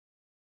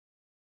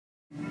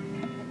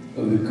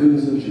of the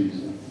goodness of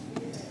Jesus.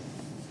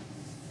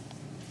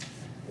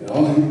 And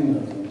all he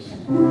knows.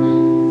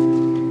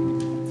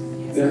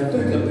 Now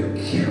think of the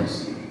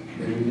counsel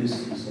that we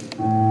listen to see,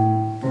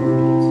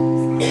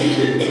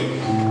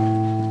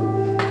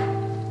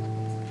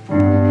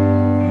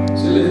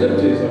 let me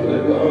tell you something.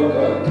 That's what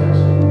ungodly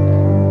counsel.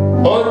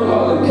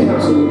 Ungodly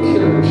counsel will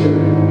kill the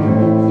church.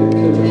 It'll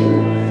kill the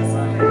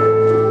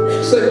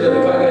church. Say that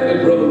if I got that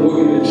brother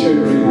working in the church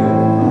real good.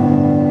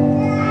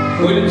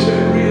 When the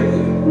church real good.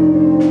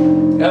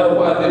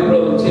 Otherwise, that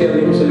brother tell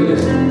him, say,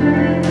 listen,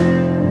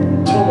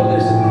 Thomas,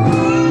 listen,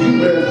 you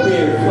better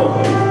quit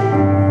fluffing.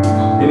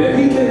 And if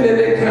he didn't have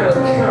that kind of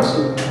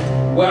counsel,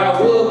 where I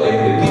was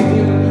able to get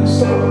him to do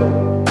something,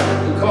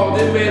 because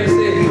that man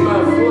said he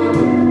might flunk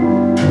him,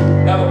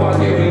 otherwise,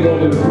 what he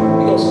gonna do? He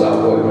gonna stop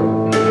working.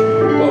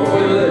 But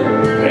for that,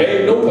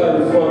 ain't nobody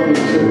flunk in the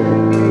church.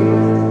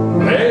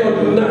 I ain't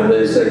gonna do nothing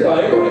they say, I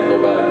ain't gonna have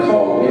nobody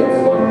call me a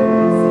flunk.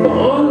 But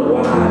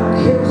unwise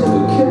counsel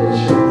will kill the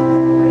church.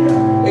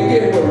 And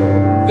get what?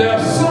 There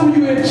are some of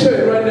you in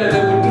church right now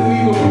that will do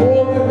even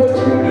more than what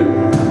you do.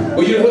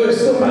 But you heard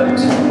somebody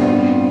talk.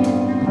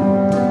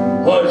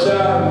 Oh,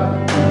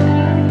 child,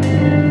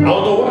 I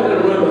don't know why they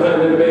run behind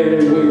that man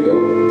everywhere you go.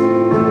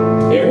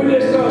 And when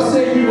they start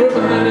saying you run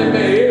behind that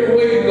man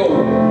everywhere you go,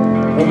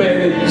 a man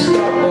that you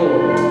stop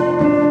going.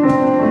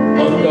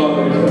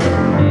 Ungodly counsel.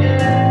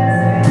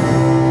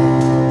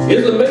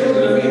 It's amazing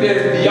to me that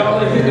y'all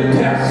ain't hear the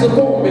pastor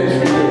support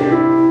ministry yet.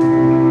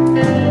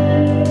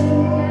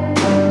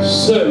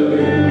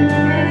 Serving.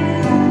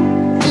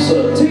 So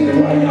Tina,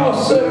 why y'all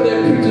serving that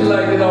preacher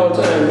like that all the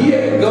time? He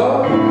ain't God.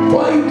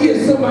 Why you get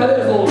somebody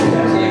else on the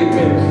pastor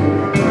ministry?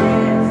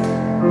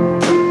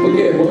 But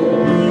guess what?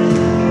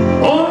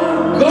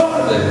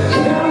 Ungodly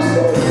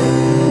counsel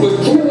will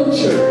kill a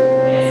church,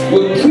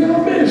 will kill a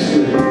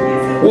ministry.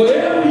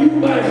 Whatever you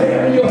might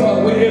have in your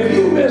heart, if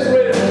you mess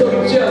around and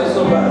become jealous of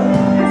somebody,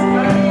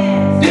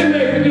 they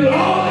make you do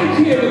all they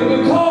can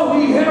because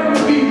he happened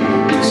to be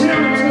the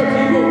chairman church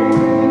people.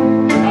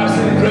 I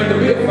seen him drink a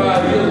beer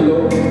 5 years ago.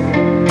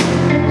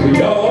 So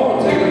y'all all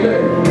take a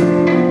nap.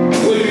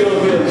 What are you gonna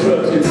be a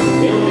trustee?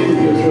 You don't need to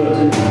be a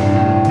trustee.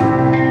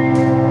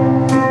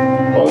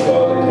 Oh,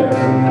 God, the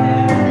counsel.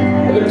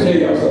 Let me tell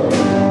y'all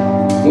something.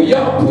 When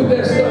y'all put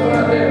that stuff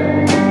out there,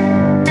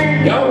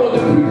 y'all want the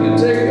preacher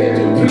to take it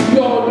into the preacher. You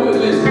all do it,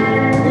 listen.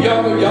 When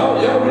y'all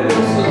really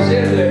don't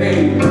suggest that, hey,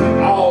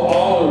 all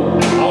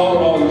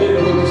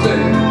living what you say.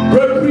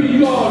 Brother preacher,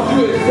 you all do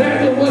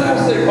exactly what I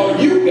say, or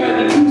you got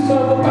to do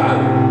something about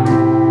it.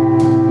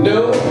 No,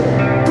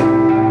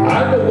 I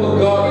know what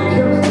God has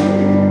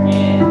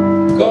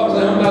counsel. God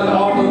said, I'm not the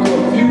author of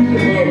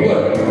confusion, but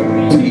what?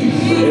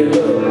 Peace and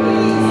love.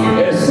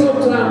 And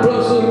sometimes,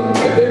 brothers,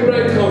 if they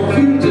bring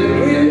confusion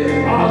in it,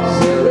 I'll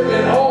say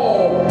it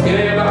all, it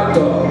ain't about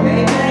God.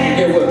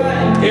 Get what?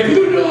 If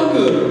you're doing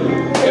good,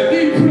 if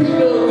these preachers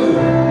doing good,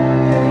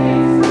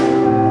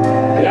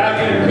 and I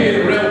get a pin,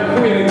 Reverend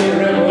Quinn again,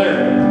 Reverend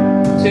Lamb.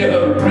 Tell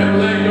her, Reverend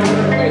Lamb, you know,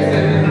 Reverend Quinn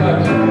said this about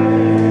you.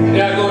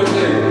 And I go and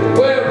say,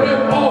 well,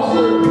 Reverend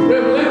Austin,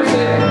 Reverend Lamb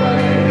said this about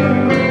you.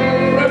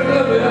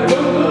 Reverend Lamb, I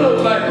don't look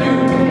like you.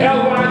 That's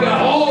why I got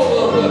all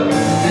of them.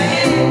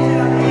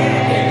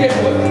 And guess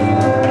what?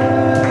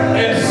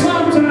 And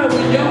sometimes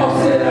when y'all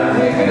sit out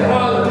here and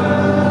holler,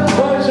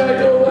 punch out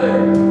your leg.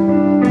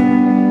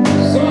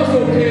 Sons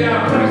don't get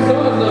out,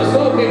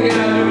 sons can't get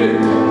out of this.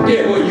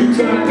 Get what you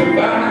trying to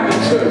divide the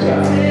church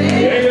out.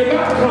 It ain't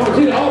about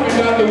competition, all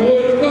about the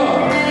word of God.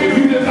 If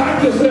you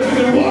divide yourself in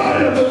the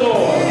word of the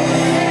Lord,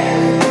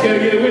 you gotta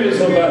get rid of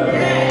somebody.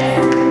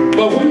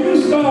 But when you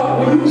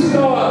start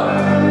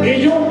in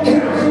your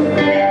counsel,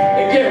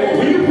 and get what,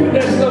 when you put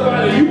that stuff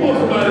out there, you want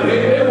somebody to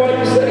hear. That's why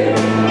you say it.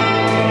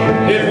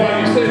 That's why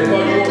you say it,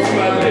 because you want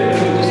somebody to listen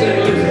to what you say.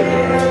 Listen.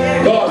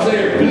 God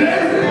said,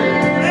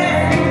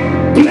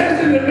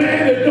 blessed the man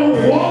that don't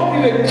walk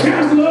in the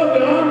counsel of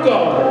the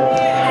ungodly.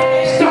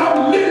 Stop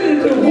listening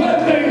to what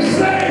they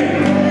say,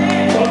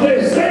 or they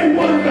say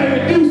one thing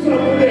and do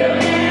something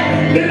else.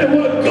 Listen to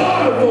what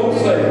God won't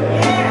say.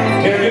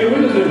 Can't get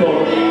rid of this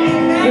morning.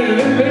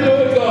 Listen to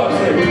what God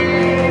said.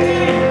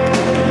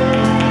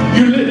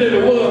 You listen to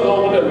the word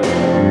long enough.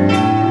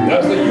 I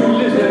say you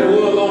listen to the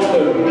word long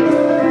enough.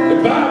 The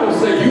Bible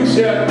says you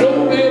shall know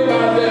them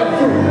by their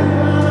fruit.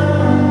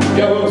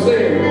 You know what I'm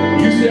saying?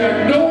 You shall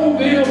know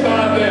them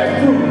by their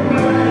fruit.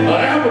 An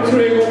apple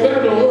tree ain't gonna bear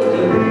no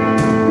orchard.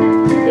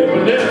 A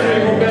banana tree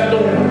ain't gonna bear no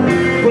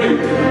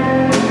grape.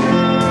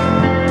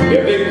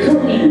 If they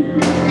come to you,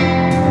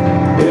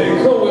 if they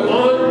come with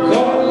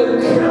ungodly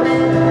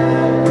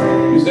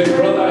counsel, you say,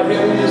 brother, I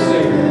hear what you're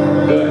saying,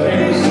 but I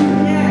can't receive it.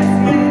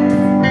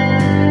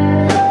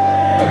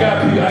 I got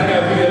people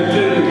that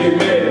literally get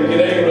mad and get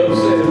angry,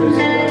 upset at me.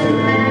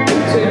 They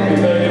tell me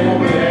things they want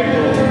me to act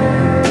on.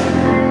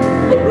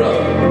 But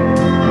brother,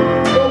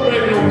 don't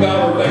bring no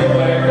godly thing to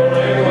act on. I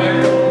ain't gonna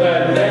act on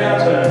that damn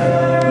time.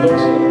 No,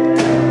 sir.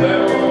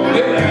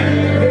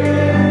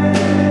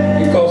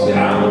 Because see, I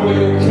know where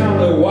your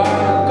counter, why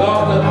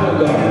God doesn't know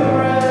God.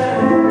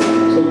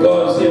 So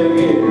God said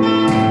again,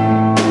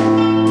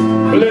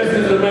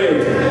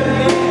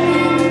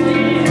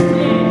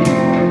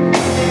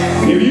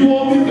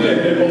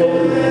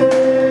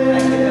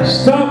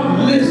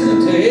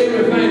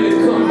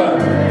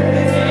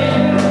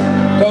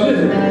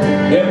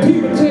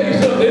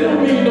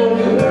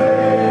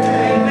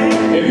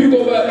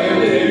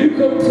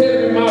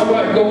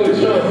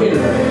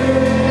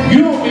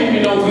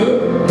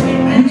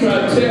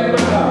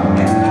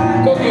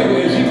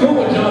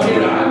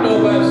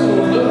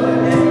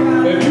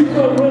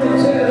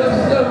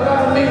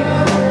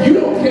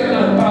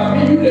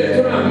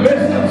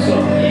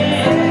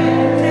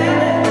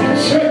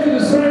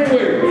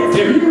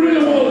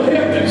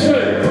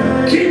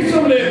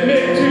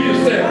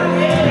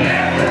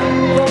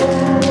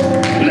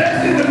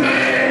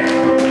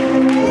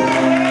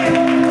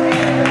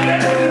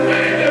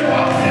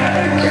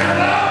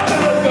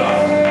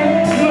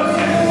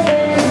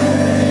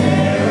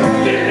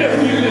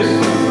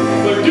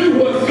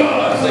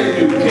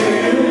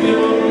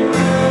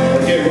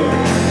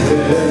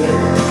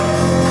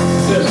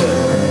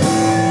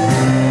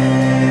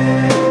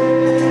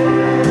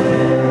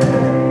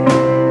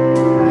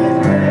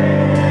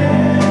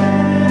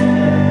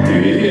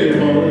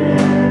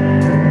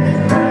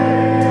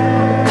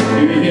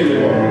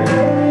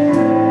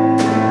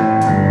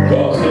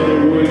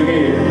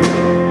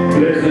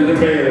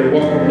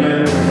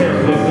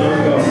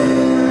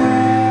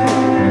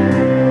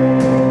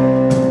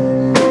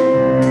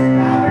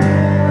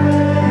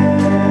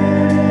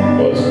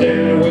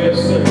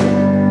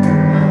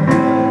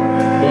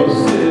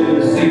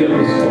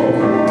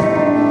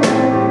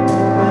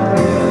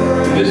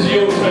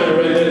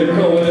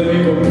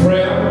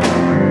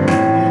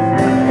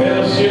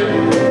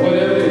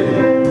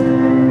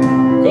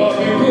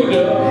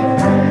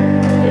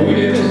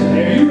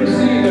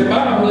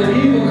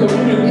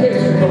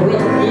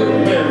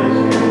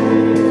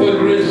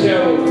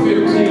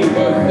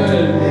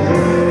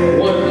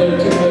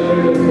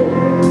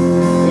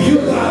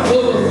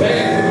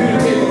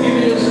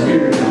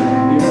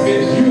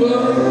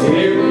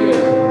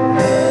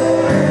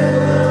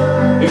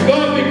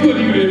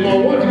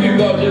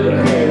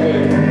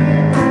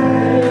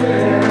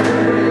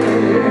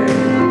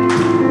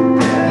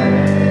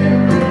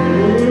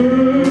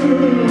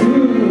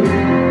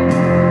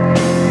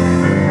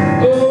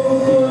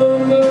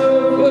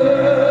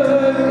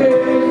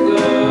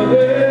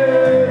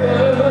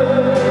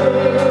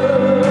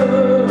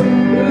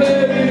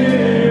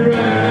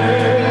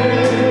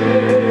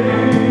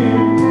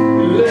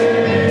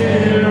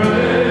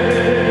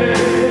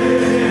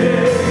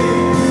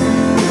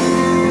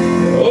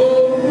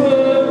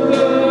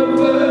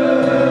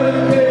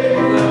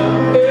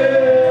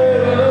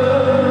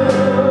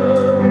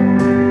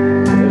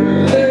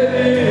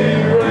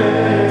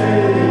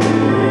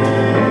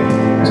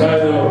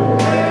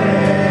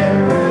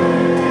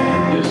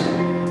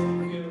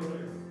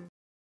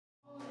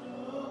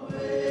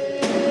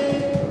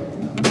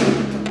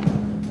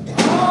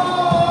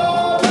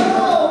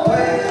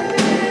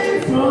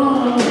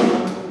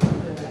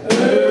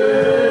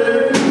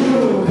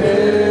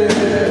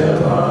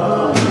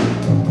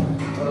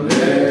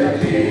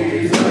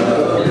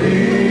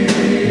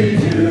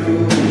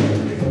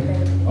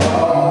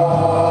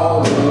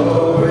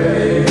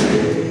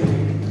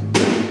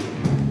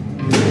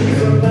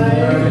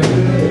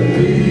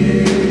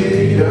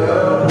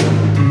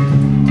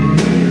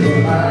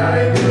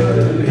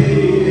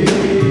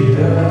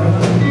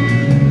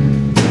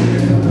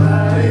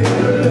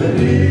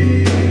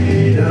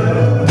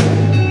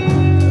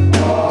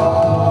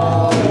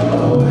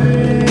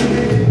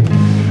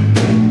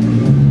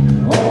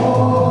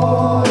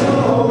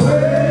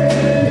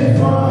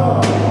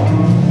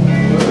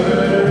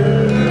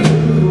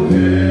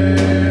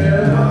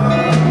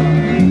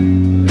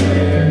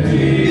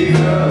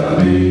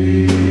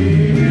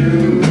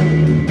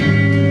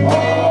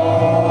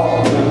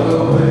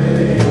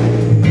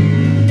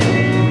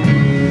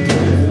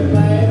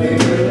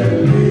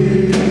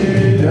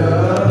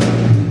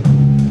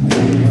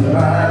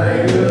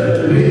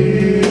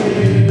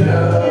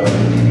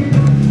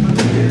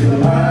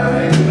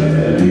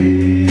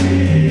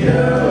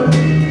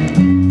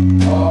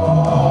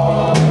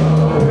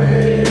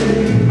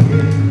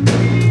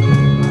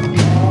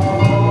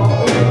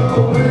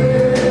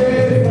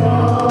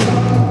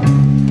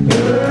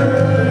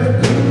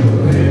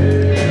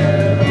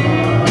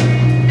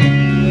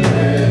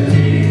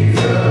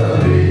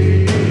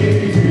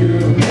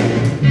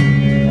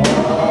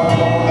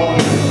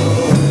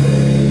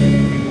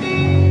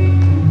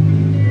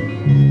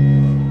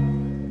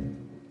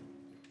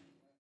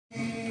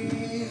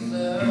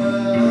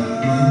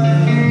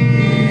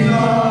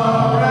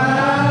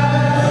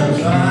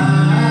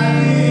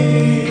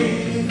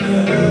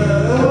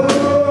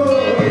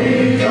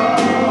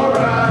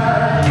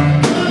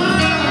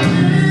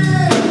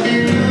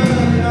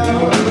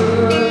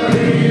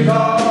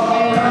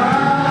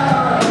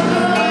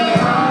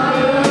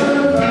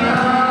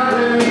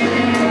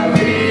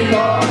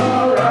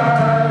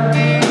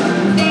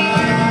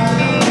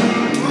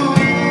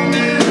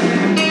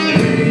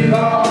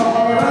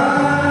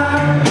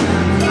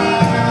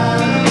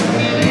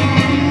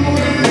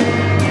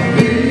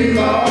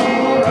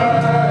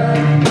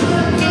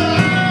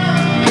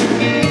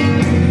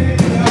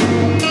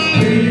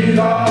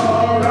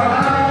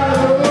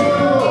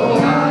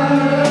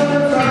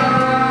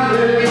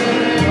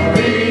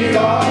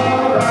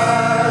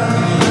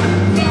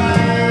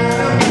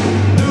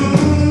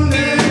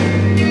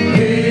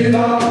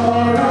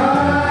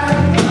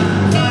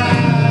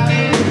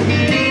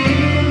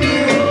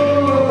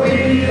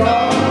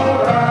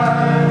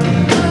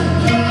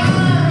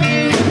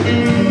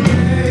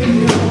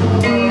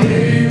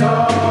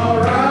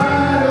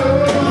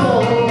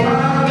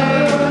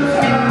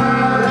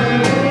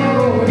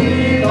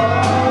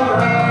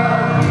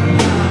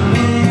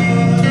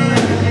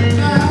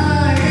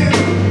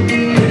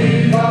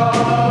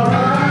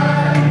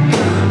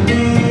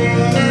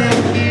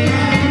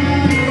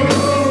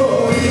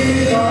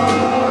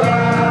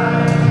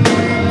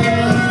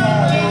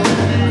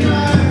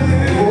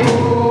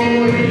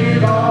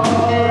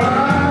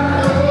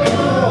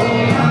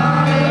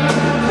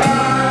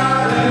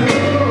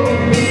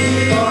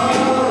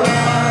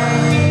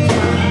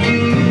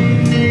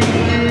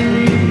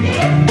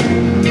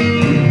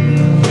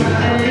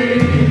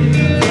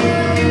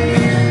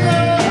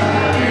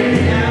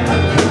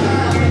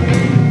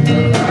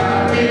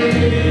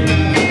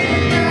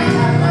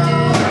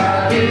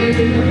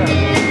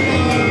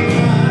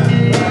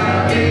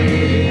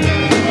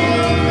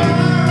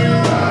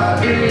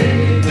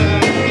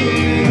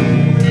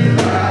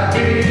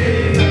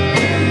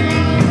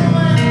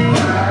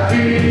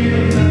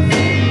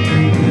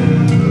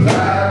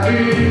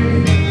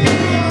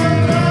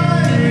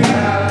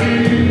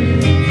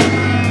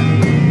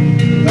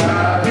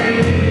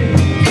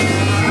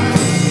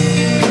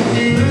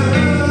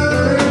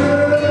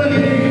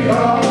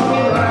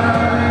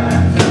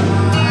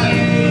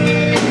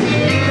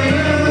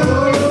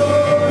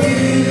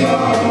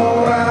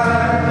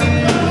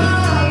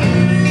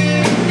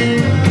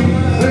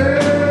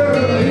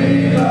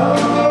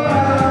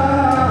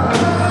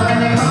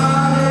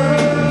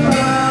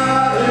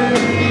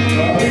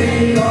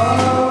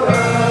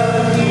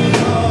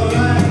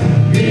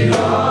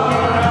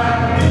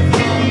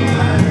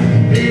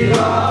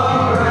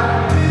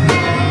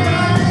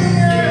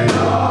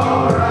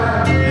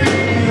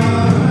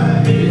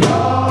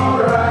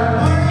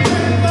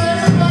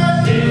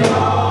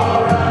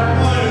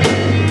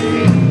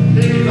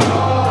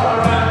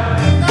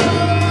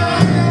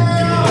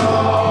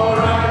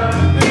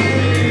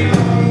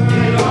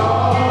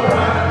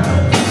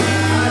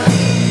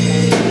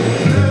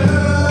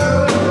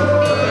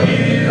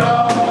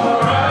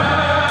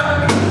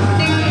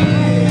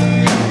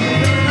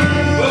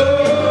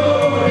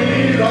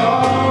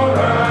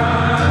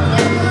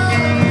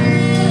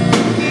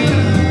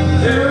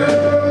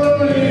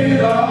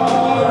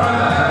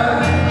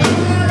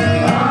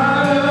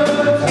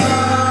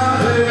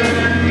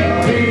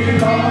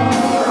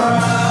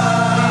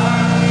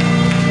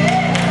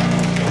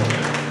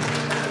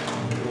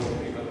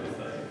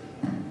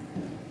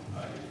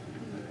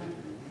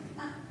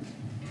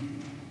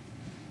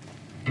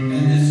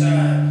 this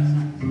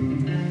time, we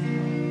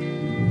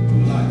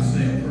would like to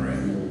say a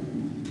prayer.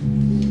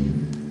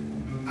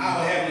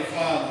 Our Heavenly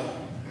Father,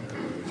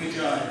 which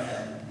art in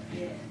heaven.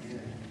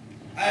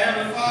 Our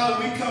Heavenly Father,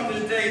 we come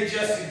this day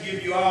just to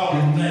give you all the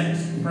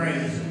thanks,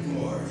 praise, and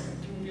glory.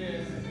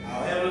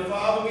 Our Heavenly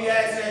Father, we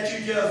ask that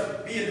you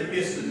just be in the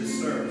midst of this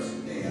service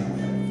today, our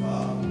Heavenly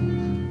Father.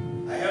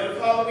 Our Heavenly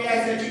Father, we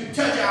ask that you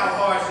touch our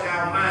hearts and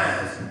our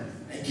minds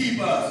and keep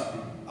us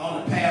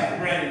on the path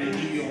of running to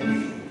do your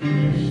will.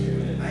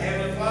 Our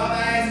Heavenly Father, I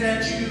ask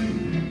that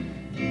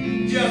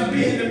you just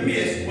be in the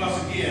midst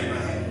once again,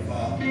 my Heavenly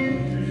Father.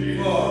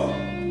 For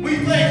we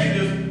thank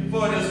you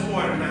for this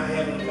morning, our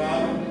Heavenly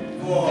Father.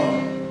 For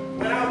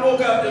when I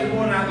woke up this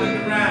morning, I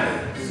looked around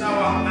and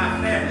saw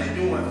my family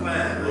doing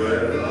fine.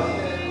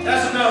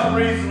 That's enough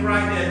reason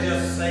right there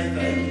just to say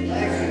thank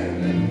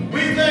you.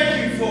 We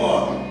thank you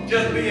for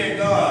just being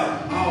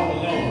God all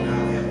alone,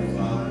 our Heavenly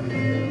Father.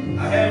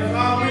 Our Heavenly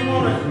Father, we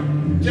want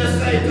to just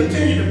say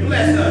continue to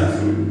bless us,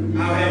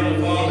 our Heavenly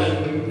Father.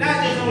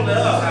 Not just only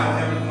us, our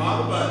Heavenly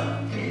Father,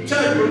 but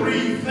touch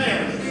bereaved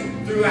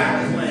families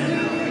throughout this land, our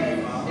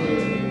Heavenly Father.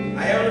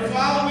 Our Heavenly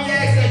Father, we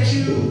ask that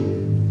you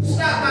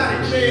stop by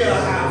the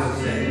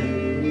jailhouses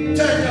and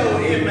touch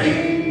those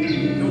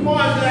inmates, the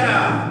ones that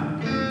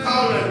are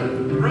calling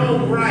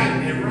wrong right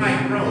and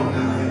right wrong,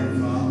 our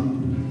Heavenly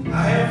Father.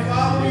 Our Heavenly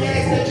Father, we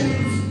ask that you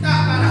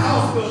stop by the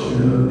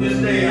hospital this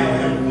day, our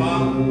Heavenly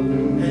Father,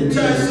 and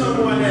touch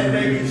someone that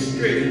may be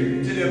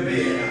stricken to their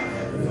bed, our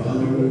Heavenly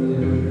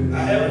Father.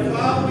 Our Heavenly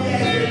Father, we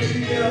ask that you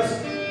just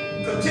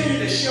continue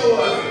to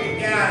show us and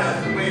guide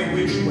us the way in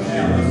which you will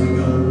have us to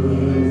go.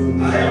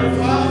 Our Heavenly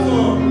Father,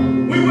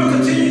 we will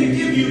continue to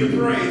give you the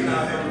praise,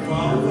 our Heavenly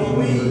Father, for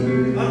we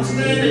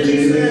understand that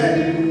you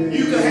said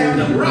you could have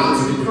the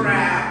rocks to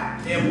cry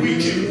out, and we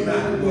choose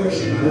not to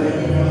worship, our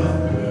Heavenly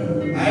Father.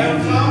 Our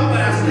Heavenly Father,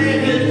 but I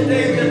stand here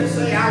today just to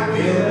say I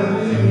will,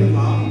 our Heavenly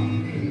Father.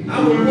 I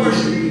will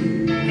worship you,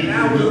 and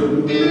I will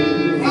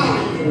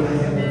follow you, my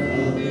Heavenly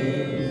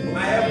Father.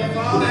 My Heavenly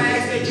Father, I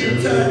ask that you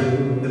touch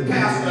the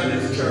pastor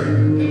of this church,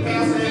 the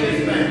pastor and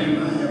his family,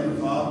 my Heavenly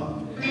Father.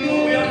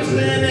 For we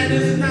understand that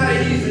this is not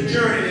an easy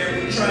journey that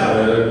we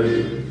travel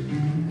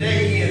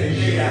day in and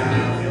day out, our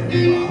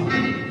Heavenly Father.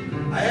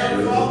 Our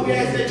Heavenly Father, we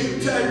ask that you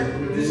touch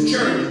this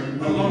church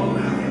alone,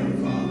 our Heavenly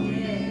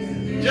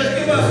Father. Just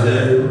give us the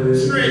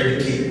strength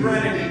to keep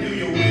running and do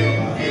your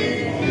will, our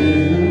Heavenly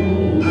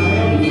Father. Our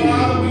Heavenly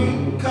Father, we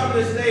come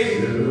this day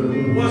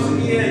once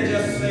again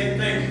just to say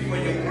thank you for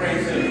your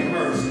grace and your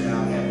mercy,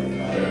 our Heavenly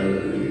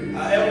Father.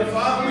 Our Heavenly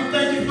Father, we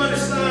thank you for the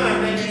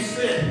Son that you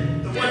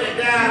sent, the one that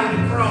died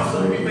on the cross so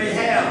we may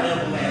have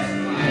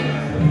everlasting life,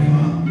 our Heavenly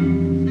Father.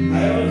 Our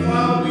Heavenly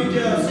Father, we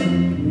just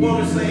want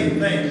to say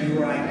thank you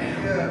right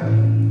now.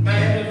 My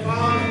Heavenly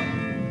Father,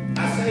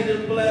 I say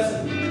this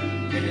blessing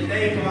in the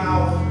name of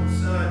our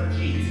Son,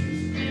 Jesus.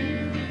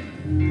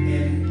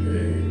 Amen.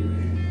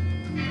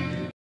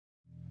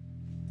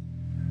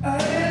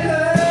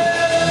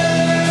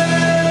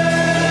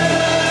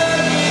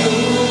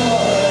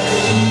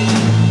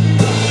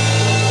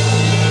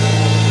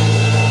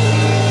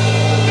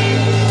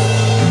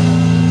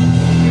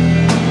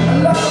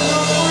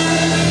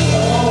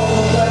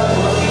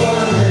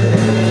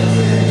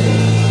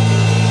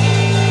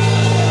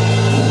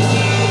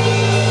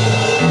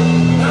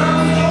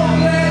 I'm so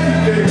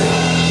glad you did.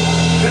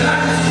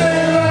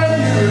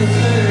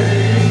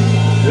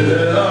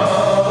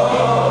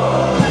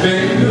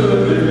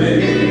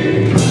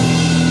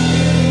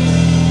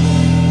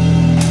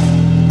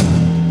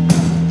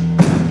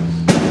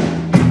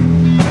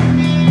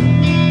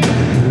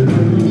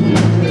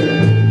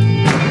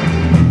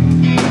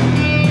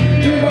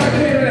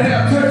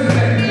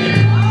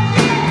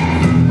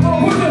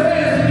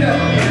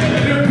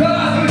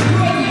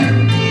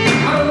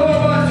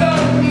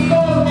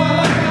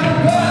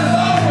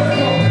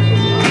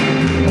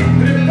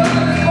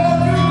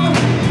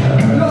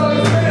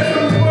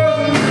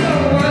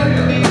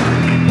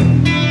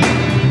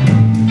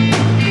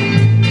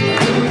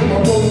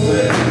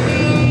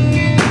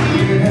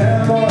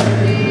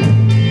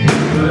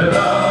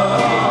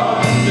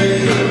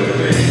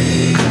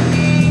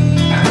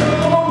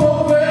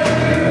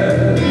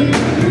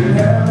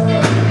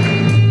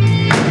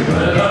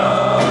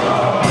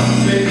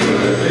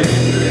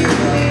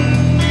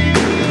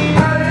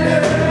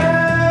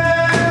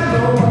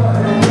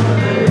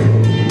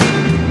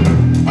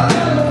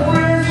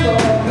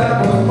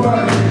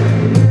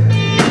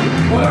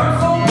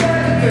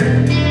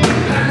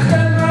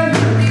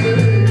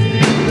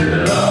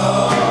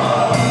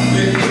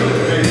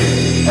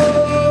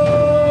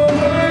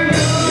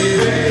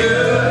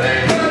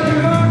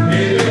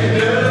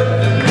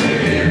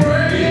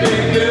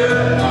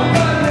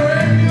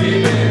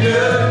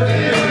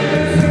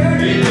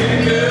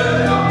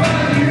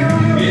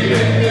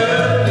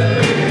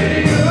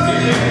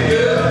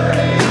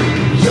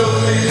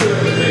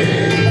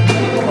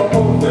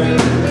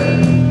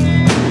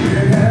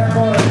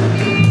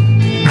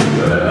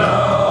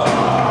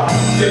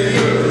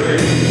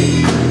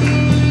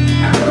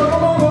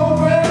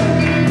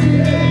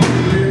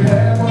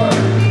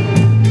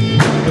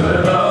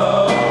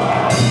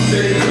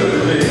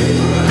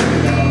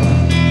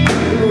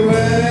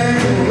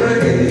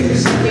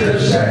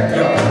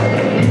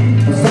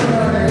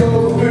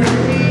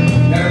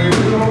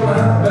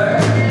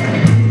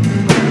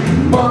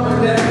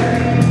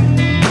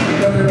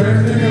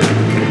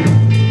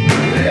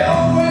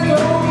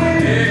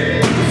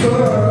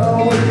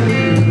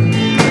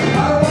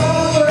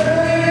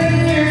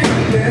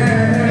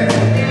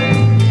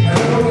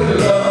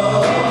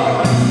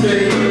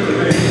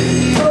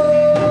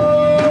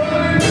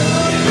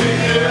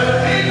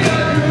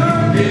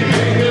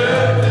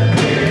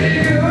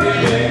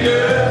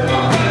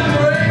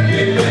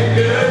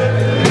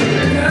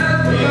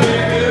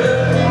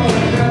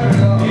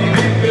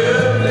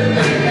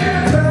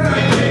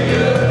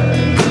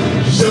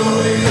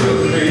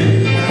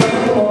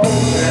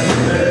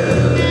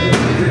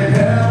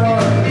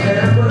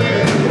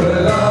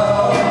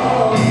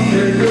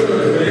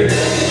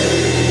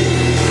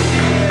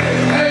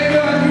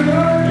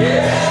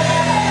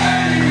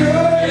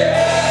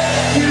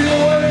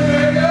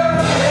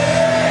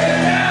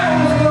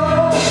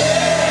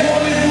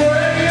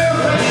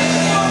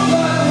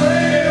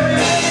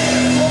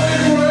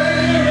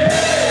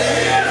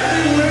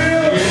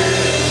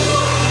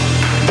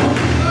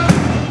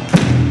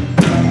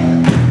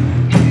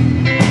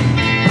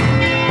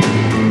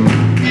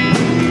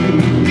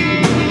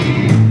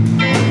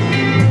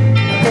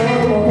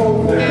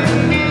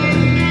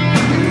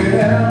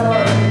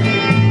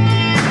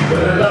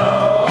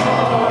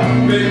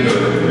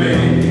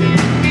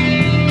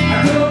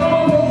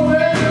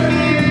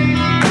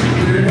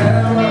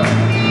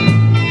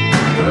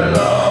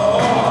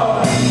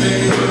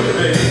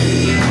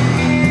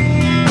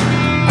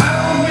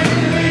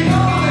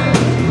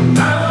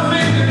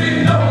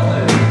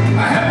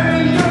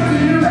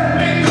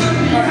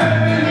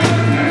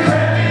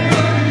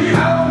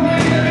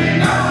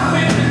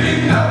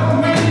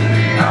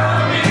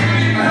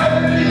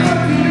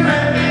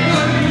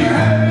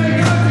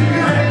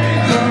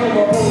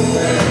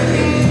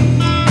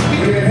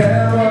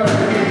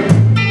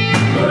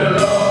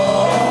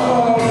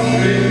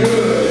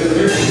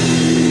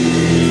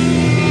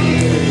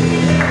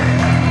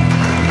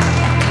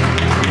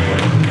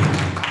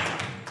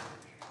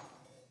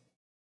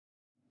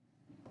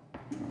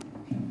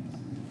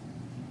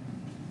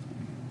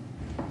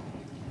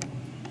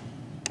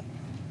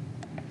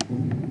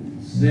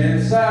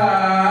 Since I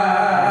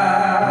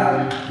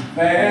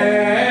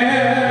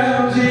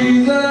found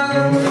Jesus,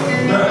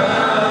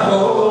 my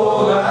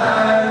whole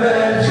life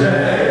has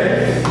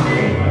changed.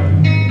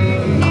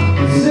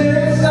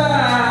 Since I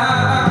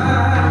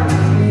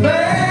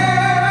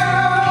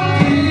found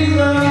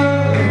Jesus,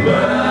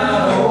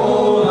 my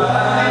whole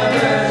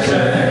life has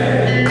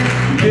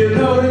changed. You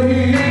know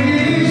He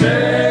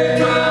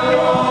changed my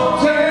walk,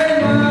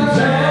 changed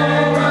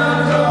my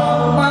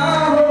talk, my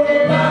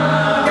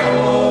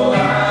whole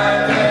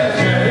life has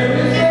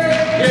changed.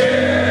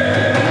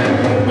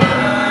 Yeah, my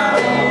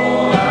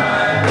whole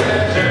life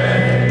has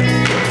changed.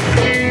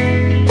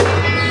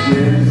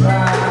 Since I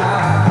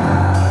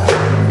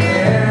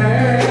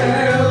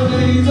found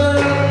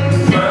Jesus,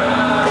 my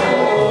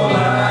whole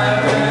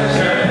life has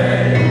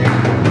changed.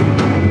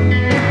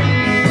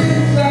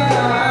 Since I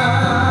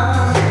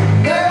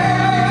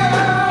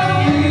found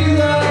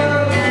Jesus,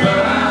 my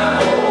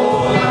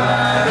whole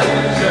life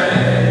has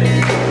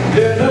changed.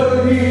 You know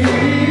He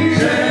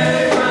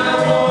changed my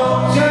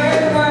walk,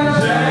 changed my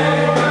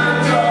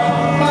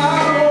talk, my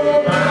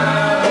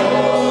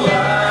whole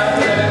life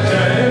has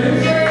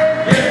changed.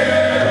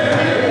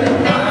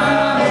 Yeah,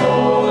 my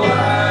whole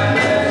life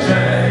has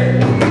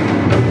changed.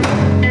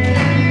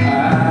 I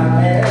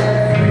have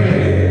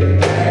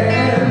faith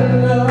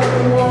and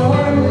love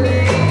one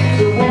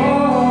to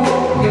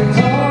walk and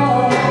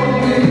talk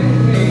with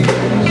me.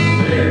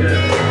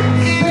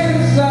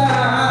 Since I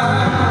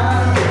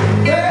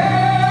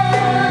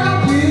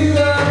found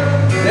Jesus,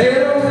 they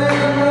don't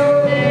have no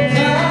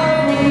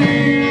time for me.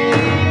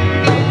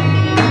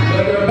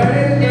 But the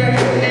main thing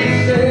they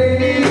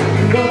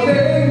say gon'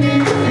 make me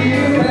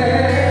feel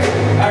bad.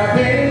 I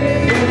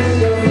think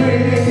it's a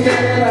feeling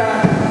that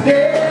I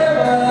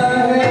never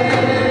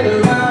had.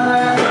 'Cause my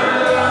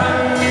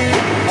life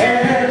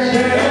has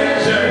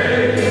changed.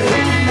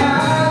 My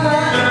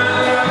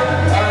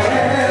life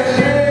has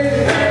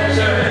changed.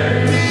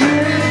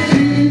 Since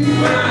Jesus,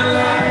 my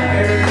life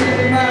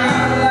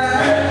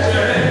has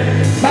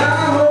changed. My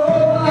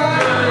whole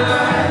life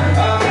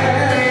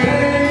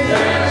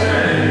has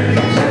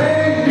changed.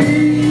 Change me,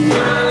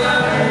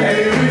 and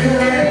it will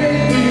make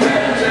me.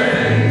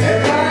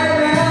 And right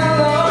now,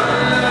 Lord,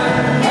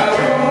 I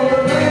wanna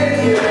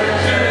thank you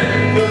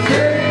for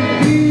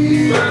changing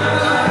me,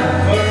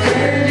 for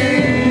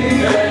changing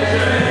me.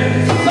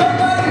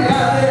 Somebody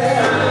out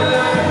there,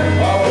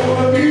 I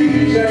wanna be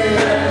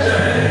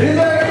changed. Is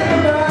there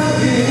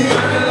anybody?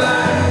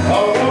 I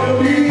wanna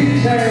be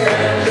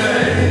changed.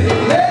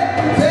 Let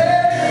me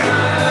tell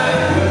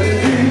you what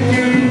it is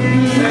you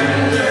do.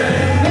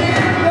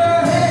 Lift your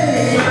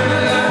hands,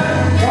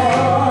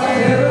 Lord,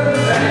 heaven,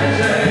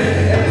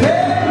 and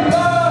tell the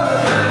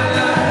Lord,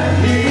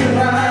 here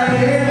I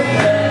am.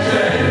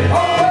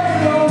 I'm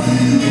waiting on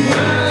you.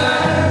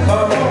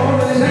 Come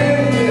on and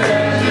change me.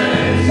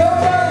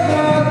 Somebody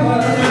got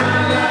money.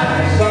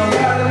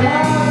 Somebody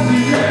wants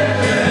you.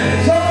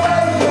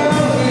 Somebody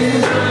wants me.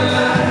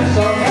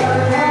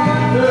 Somebody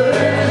wants me.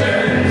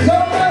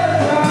 Somebody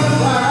wants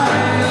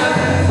life.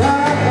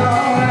 Right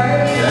all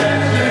right.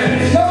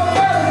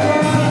 Somebody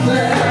wants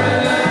that.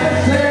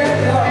 Say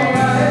it's all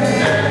right.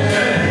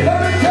 Let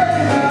me tell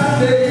you my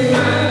day.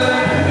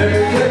 Let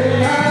me tell you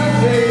my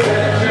day.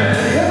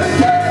 Let me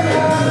tell you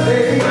my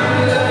day.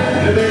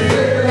 Let me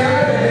tell you my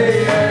day.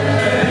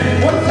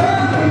 One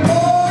Sunday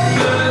morning,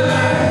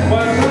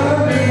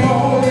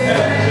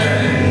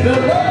 the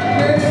Lord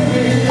gave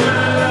me,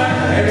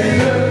 and He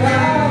took my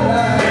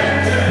life.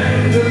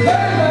 The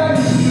place I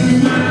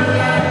used to,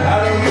 I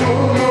don't go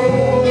no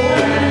more.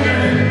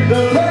 The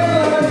place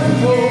I used to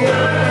go,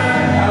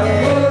 I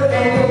don't go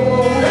no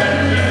more.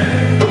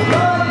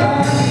 My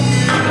life,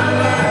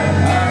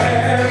 I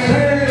have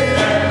changed.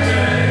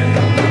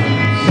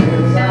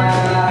 Since I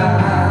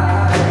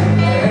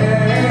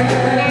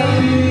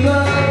found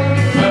Jesus,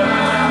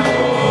 my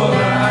whole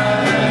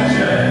life has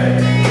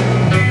changed.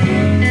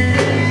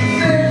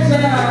 Since I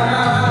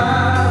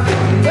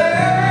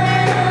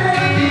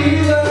found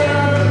Jesus,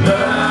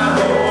 my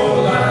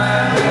whole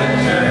life has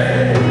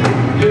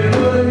changed. You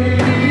know He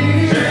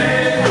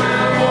changed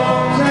my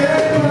walk,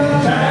 changed my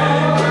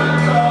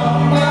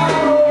talk, my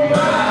whole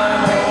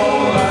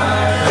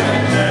life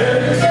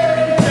has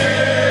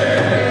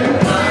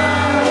changed. My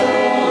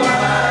whole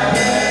life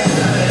has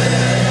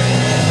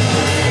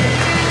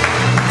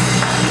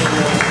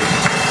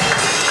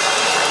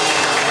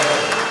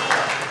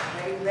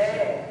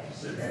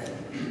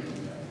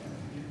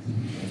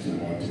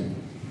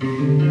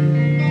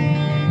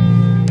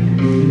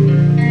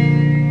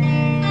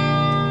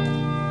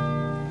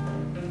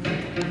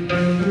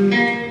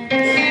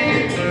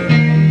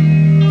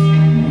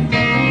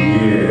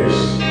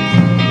Yes.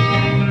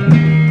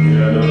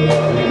 Yeah, I know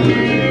God is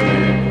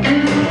good.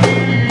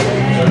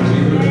 Church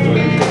is good,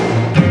 please.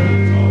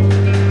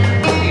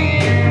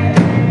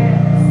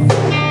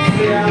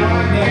 See, I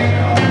like that,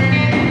 y'all.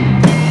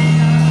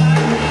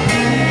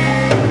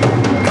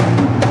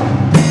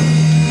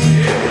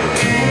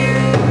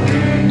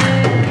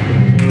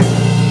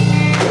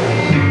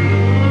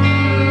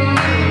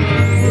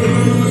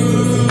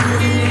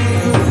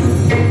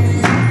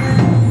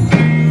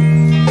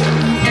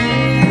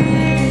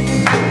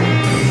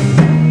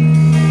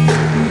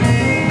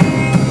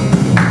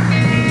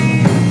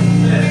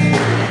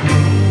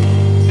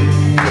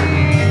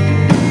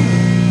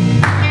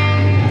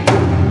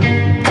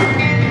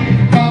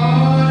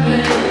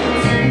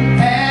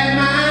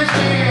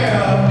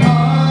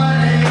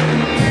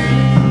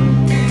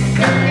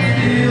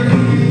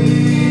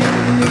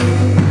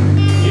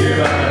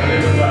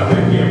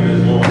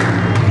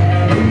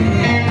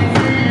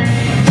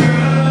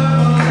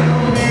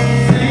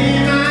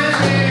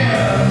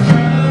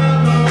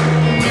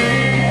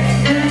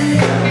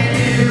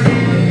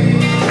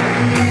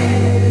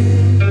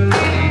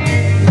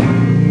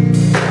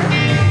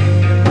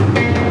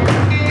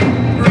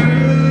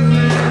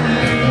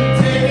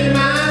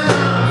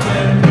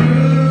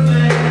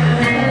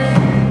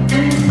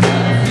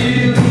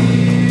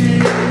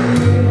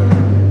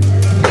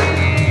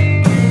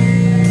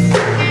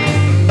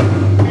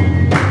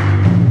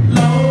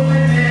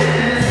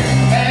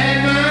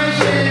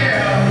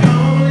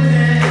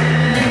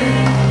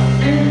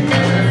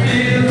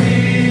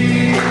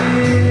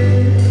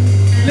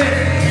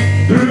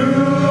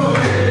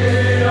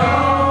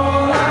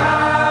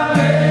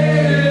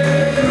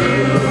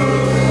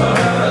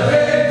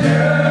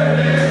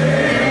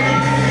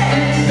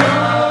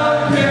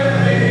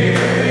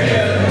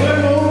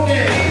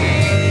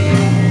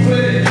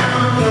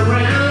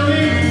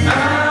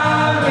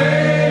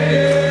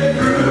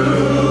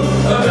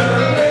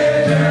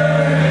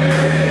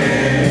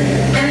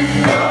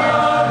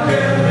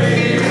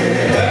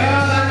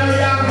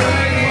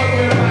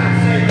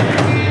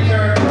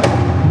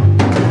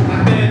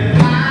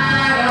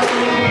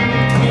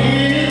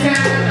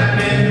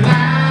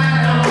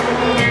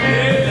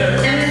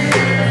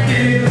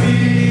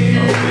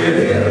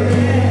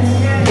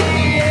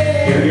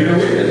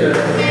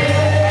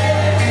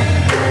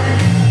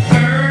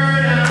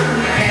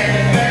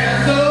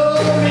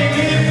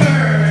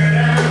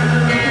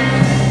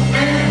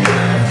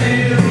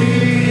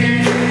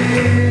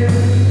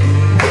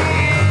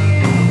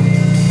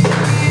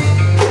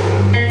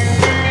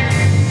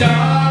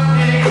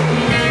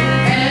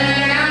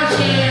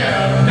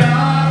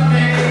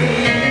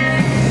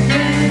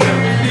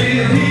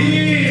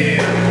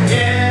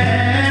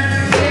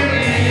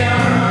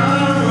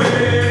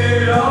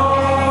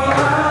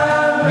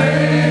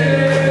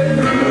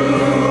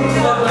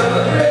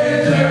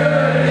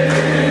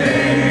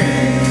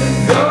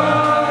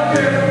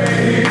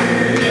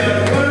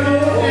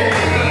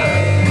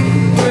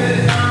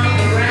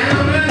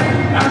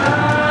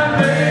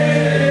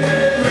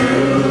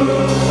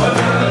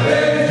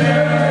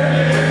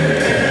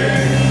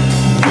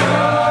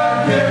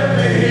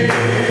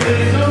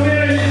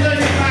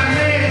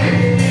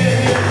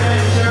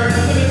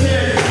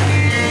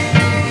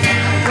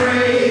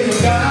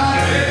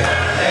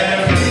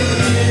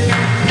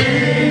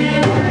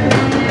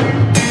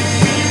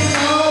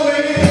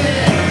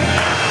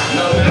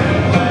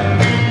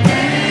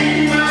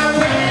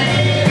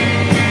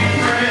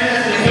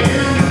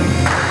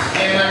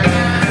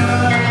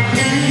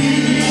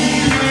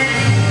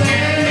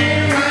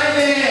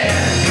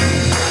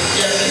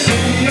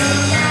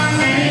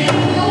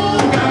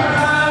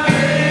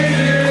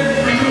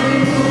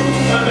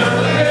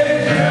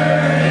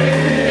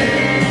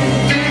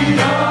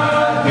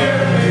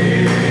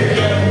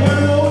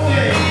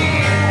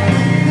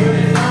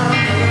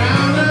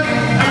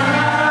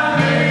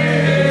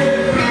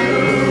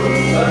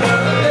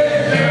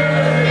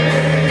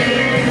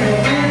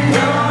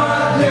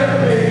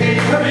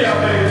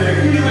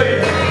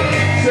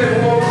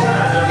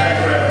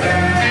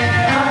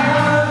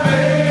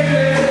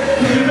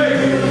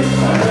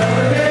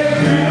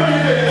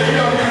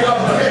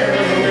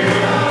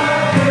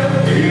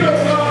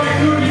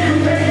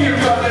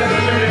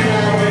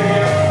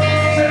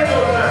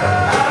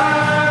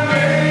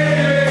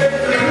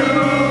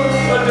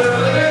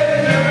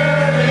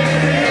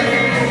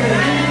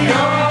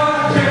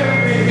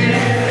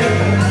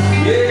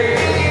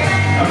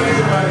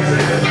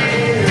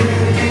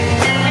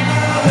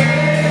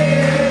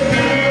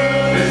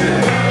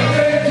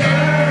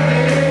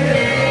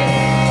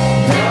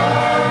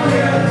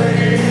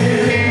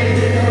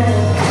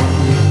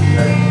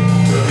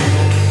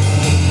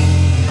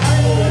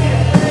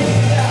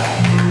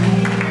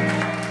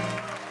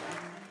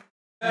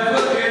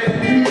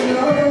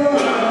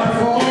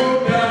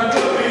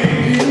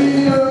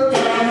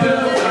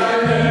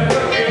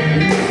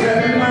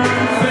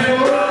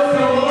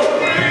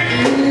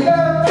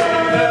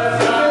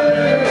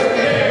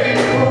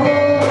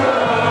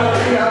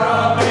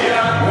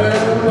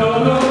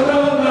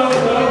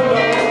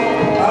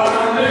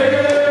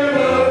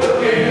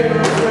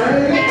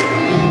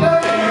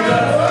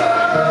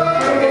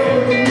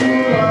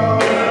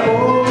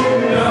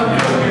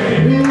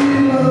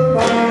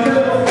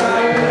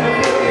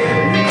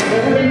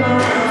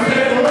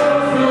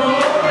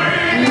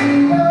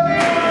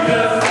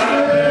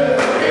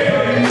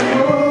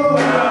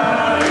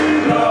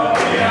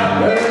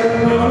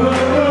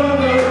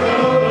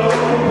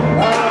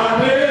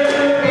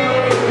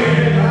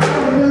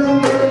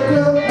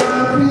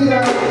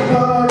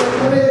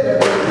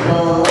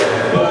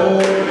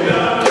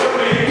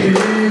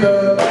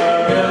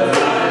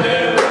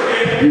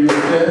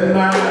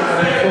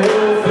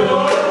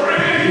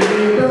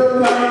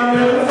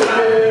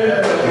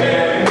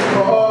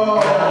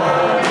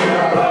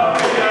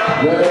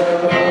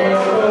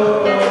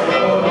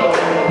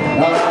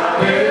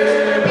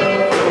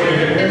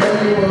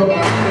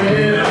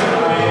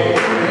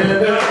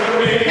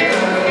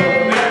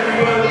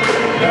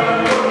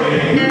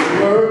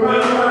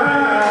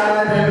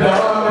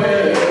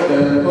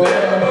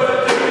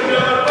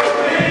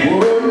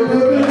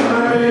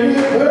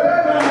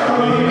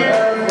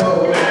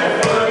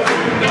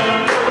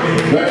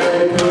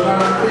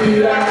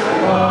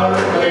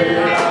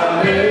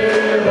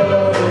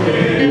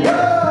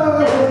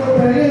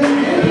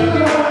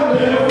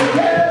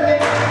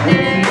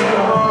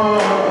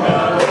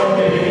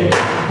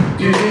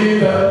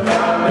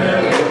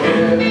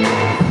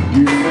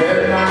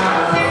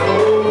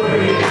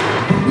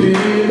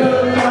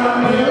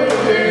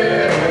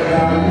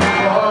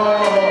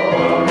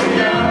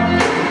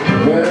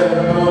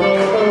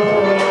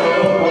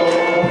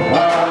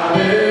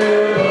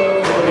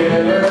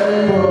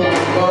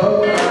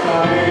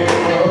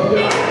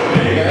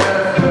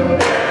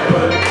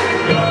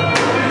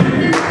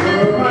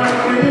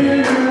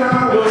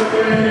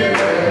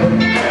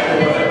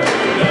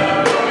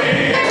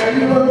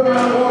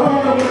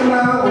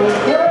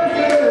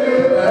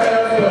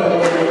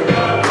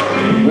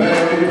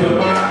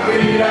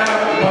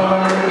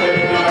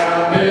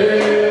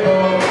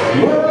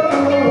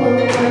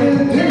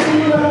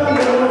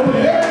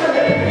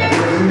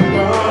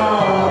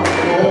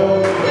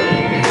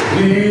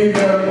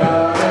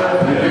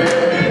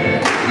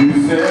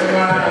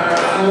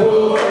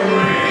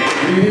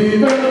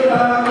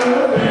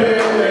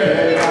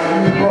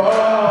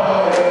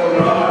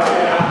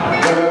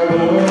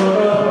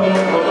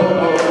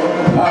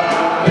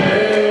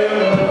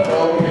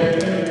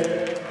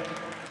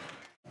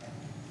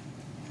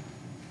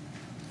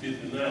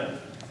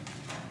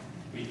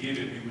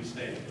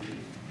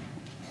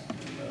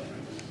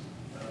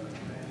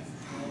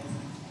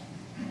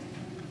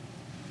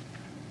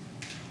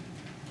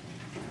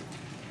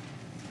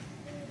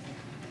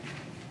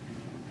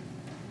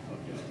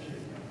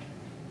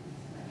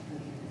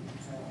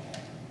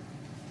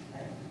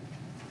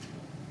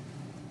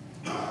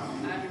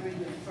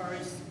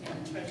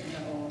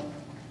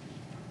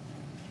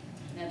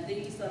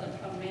 these are the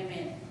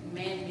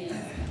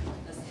commandments,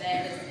 the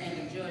statutes, and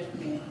the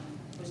judgment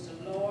which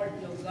the Lord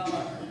your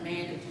God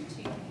commanded to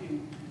teach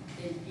you,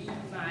 that ye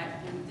might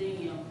do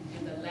them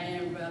in the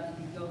land rather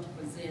you go to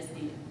possess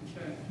it.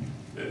 Church.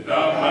 That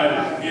thou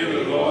mightest fear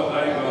the Lord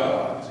thy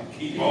God, to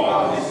keep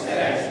all his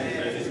statutes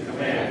and his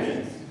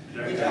commandments,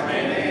 that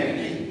commanded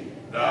thee,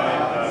 thou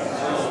and thy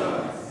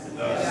son, and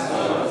thy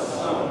son's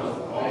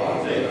son,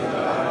 all the days of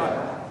thy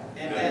life,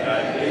 and that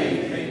thy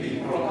days may be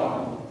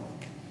prolonged.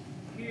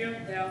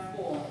 Hear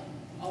therefore,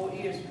 O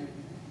Israel,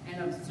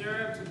 and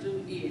observe to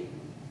do it,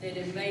 that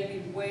it may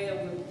be well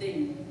with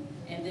thee,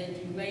 and that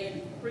you may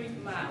increase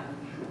mightily,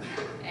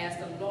 as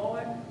the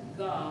Lord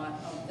God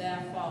of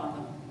thy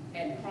father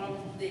had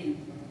promised thee,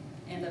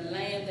 in the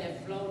land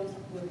that flows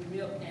with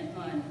milk and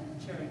honey.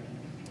 Church.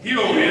 Hear,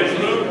 O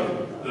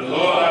Israel, the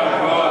Lord our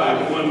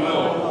God is one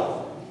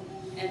Lord.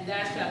 And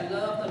thou shalt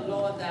love the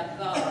Lord thy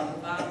God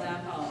with all thy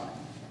heart,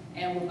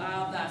 and with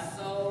all thy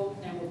soul,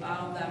 and with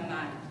all thy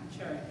might.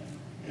 Church.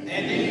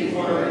 And these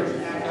words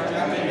which I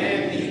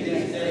command thee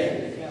this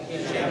day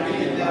shall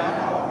be in thy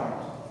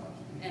heart.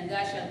 And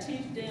thou shalt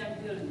teach them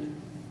diligently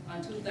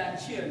unto thy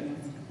children,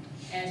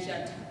 and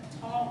shalt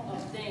talk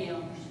of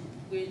them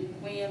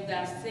when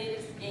thou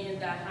sittest in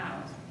thy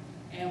house,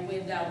 and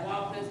when thou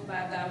walkest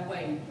by thy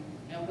way,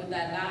 and when thou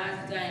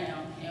liest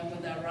down, and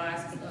when thou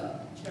risest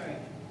up. Church.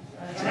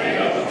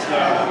 Train up a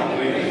child in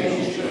the way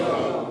he should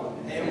go,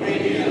 And when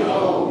he is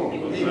old, he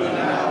will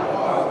not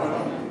depart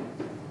from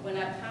it. When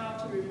I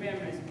call to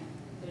remembrance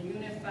the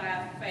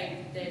unified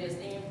faith that is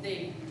in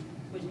thee,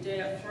 which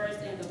dealt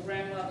first in the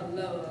grandmother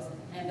Lois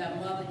and thy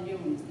mother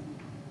Eunice,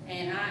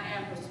 and I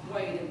am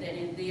persuaded that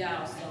in thee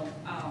also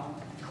all.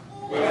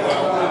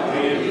 wherefore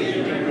we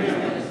in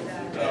remembrance,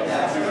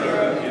 thou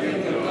serve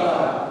in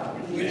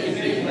God, which is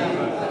in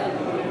heaven.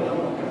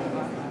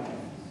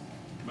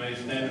 May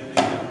stand at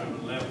the end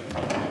of the left of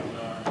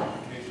our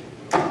application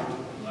for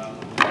allow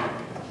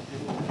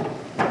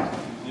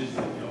this is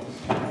your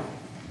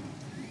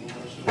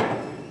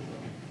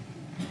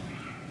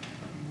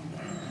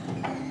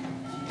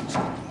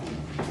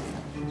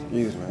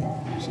Excuse me.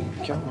 See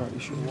the camera, you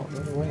should walk the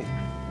other way.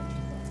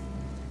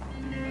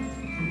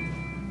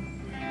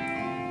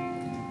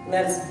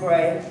 Let us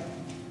pray.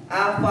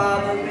 Our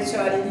Father, which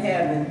art in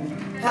heaven,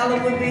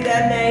 hallowed be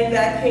thy name,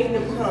 thy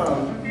kingdom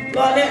come.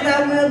 Lord, let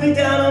thy will be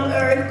done on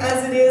earth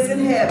as it is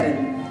in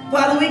heaven.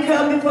 Father, we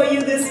come before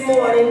you this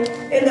morning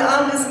in the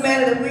humblest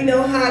manner that we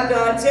know how,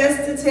 God,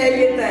 just to tell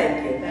you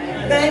thank you.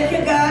 Thank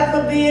you, God,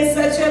 for being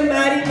such a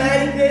mighty,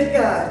 mighty good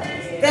God.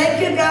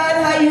 Thank you,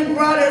 God, how you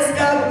brought us,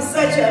 God, from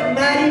such a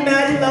mighty,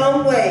 mighty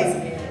long ways.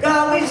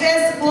 God, we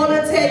just want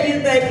to tell you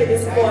thank you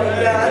this morning,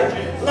 God.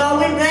 Lord,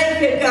 we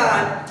thank you,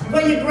 God,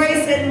 for your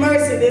grace and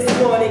mercy this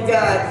morning,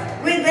 God.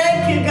 We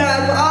thank you,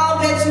 God, for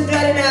all that you've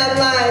done in our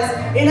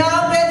lives, in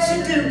all that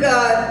you do,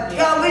 God.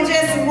 God, we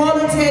just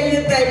want to tell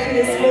you thank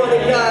you this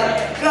morning,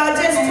 God. God,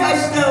 just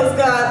touch those,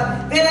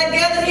 God, that are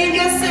gathered in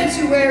your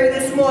sanctuary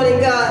this morning,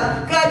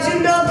 God. God, you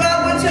know,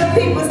 God, what your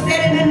people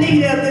stand in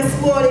need of this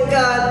morning,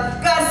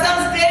 God. God,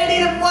 some stand in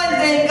need of one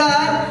thing,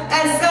 God,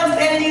 and some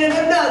stand in need of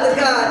another,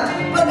 God.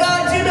 But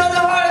God, you know the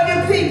heart of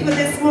your people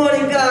this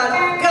morning,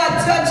 God. God,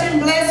 touch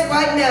and bless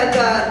right now,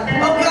 God.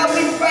 Oh, God,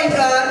 we pray,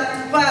 God,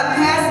 for our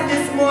pastor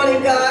this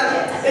morning,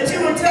 God, that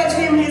you will touch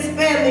him and his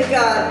family,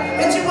 God,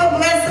 that you will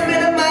bless him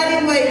in a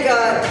mighty way,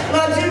 God.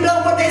 Lord, you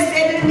know what they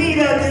stand in need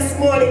of this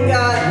morning,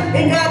 God.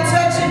 And God,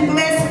 touch and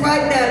bless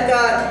right now,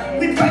 God.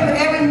 We pray for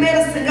every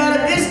minister, God,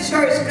 of this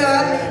church,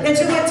 God, that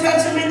you will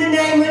touch them in the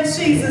name of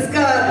Jesus,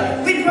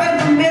 God. We pray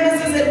for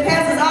ministers and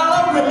pastors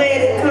all over the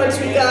land and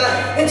country, God,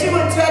 that you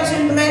will touch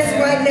and bless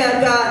right now,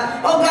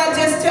 God. Oh, God,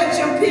 just touch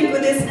your people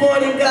this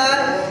morning,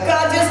 God.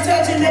 God, just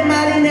touch in the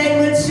mighty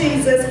name of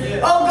Jesus.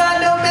 Oh,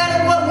 God, no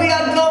matter what we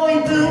are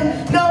going through,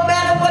 no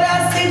matter what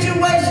our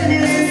situation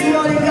is this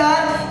morning,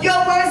 God, your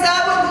words, I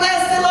will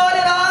bless the Lord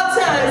at all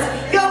times.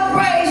 Your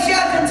praise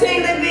shall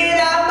continually be in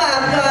our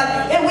mouth, God.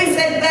 And we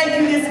say thank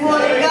you this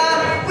morning,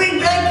 God. We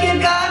thank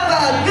you, God, for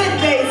our good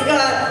days,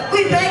 God.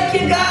 We thank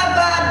you, God,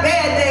 for our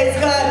bad days,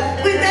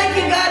 God. We thank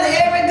you, God, that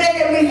every day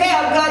that we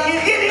have, God, it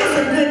is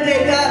a good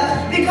day,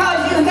 God, because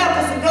you help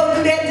us to go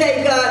through that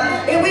day,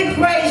 God. And we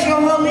praise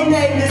your holy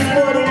name this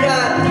morning,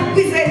 God.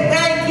 We say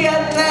thank you,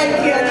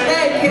 thank you, thank you.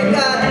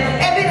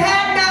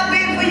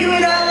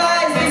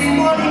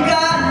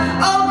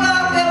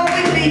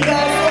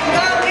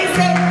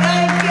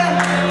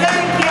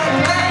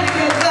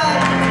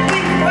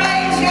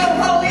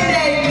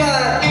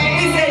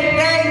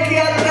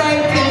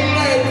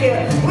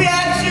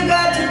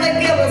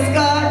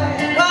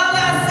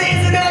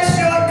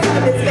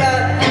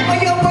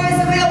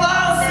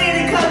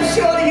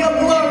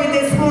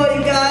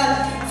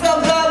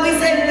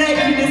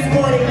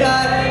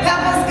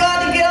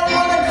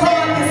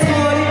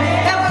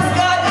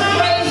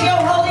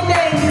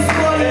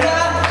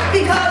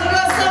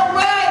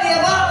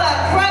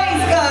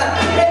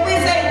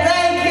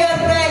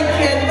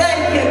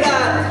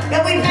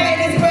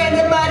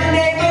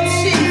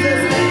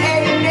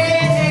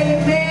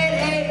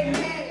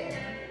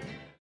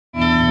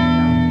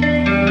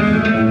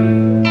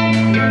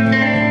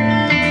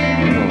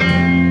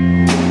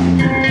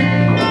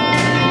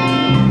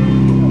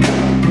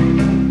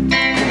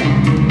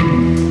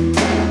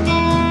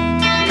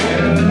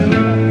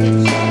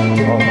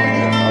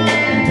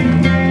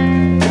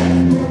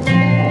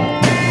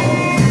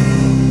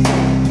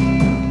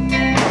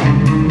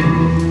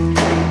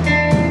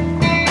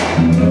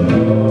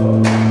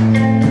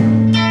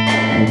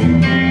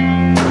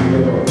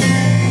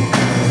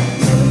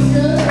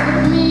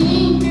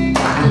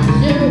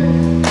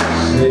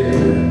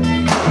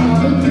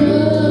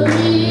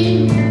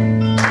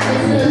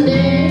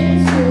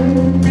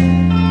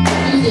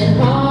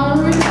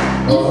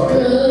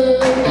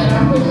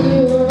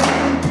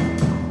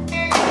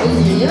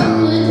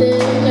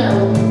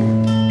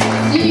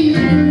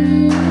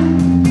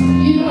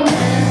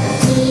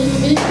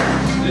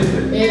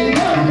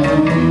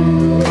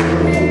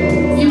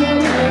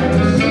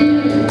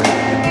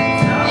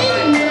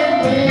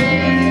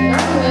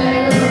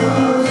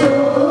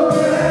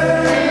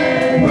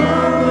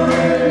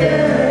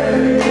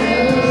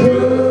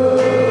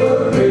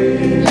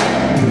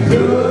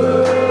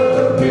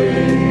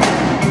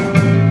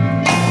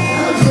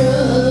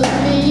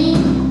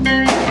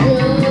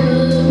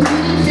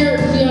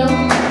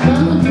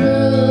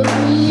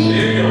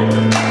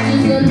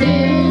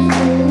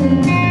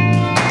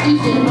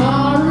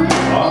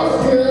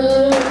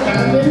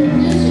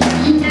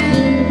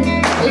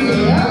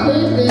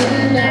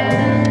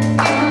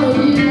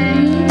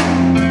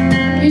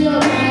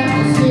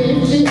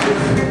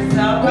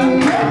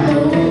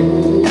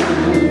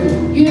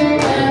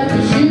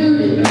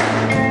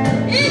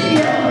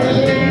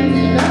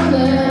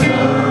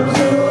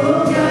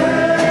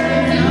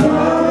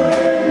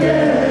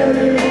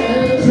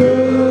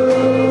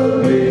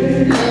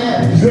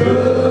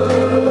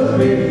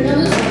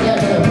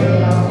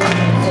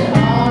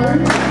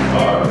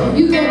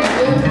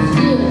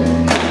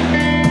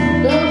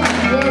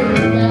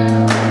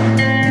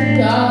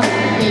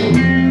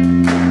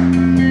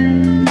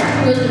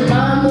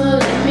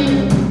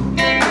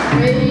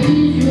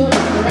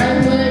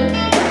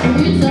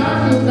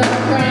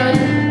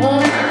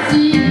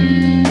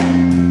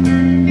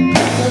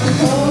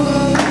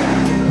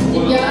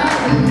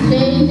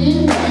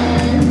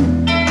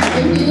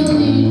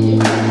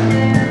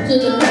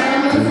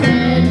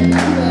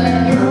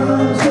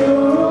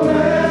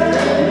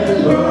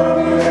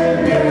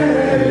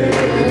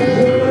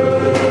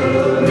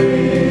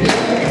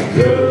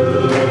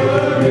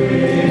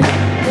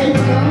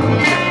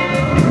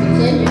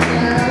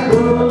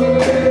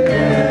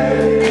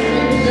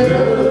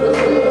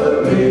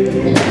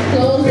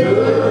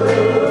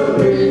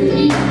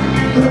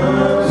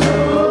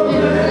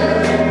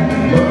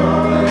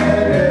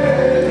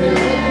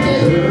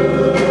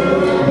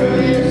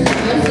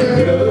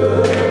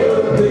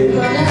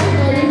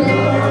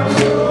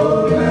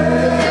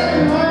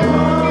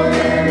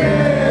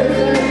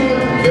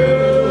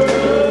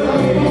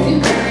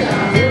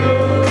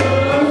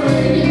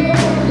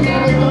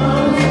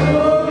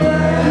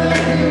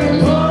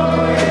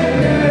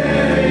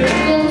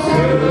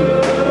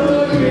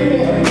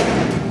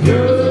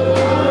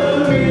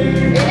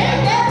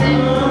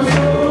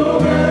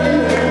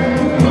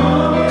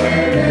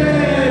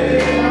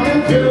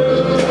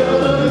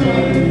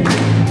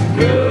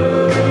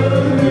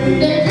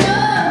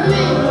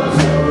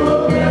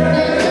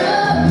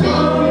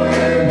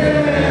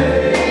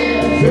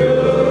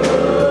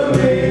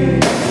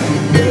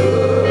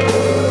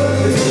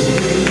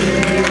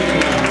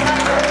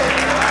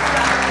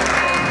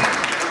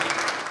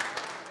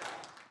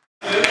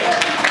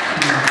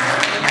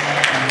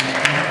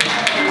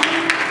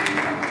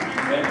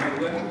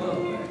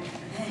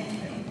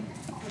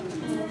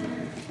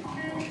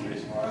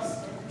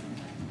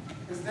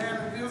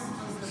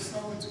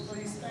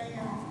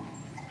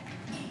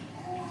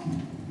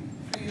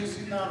 feels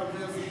she's not a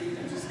visitor, you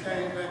just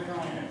came back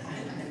home.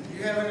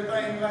 You have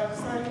anything you'd like to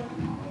say?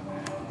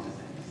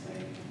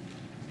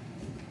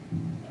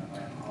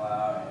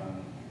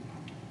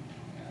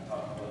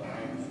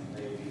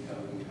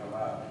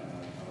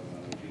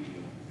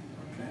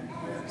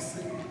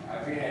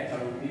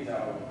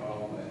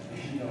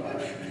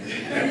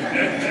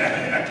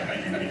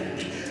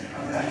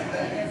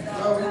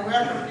 Well, we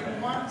welcome you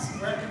once,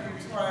 welcome you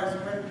twice,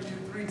 welcome you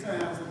 3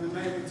 times. In the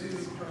name of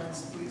Jesus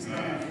Christ, please come.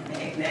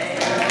 Amen.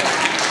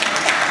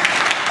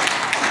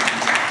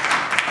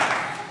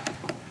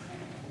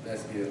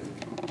 Let's give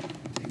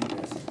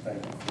Deaconess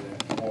thank you for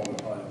that warm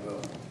and hearty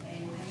welcome.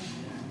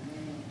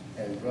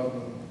 And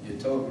brother, you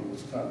told me it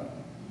was coming,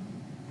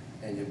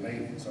 and you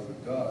made it. So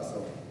regardless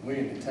of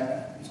when the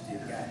time, you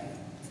still got here.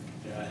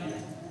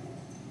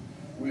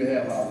 We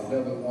have our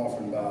 11th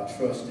offering by our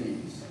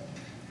trustees.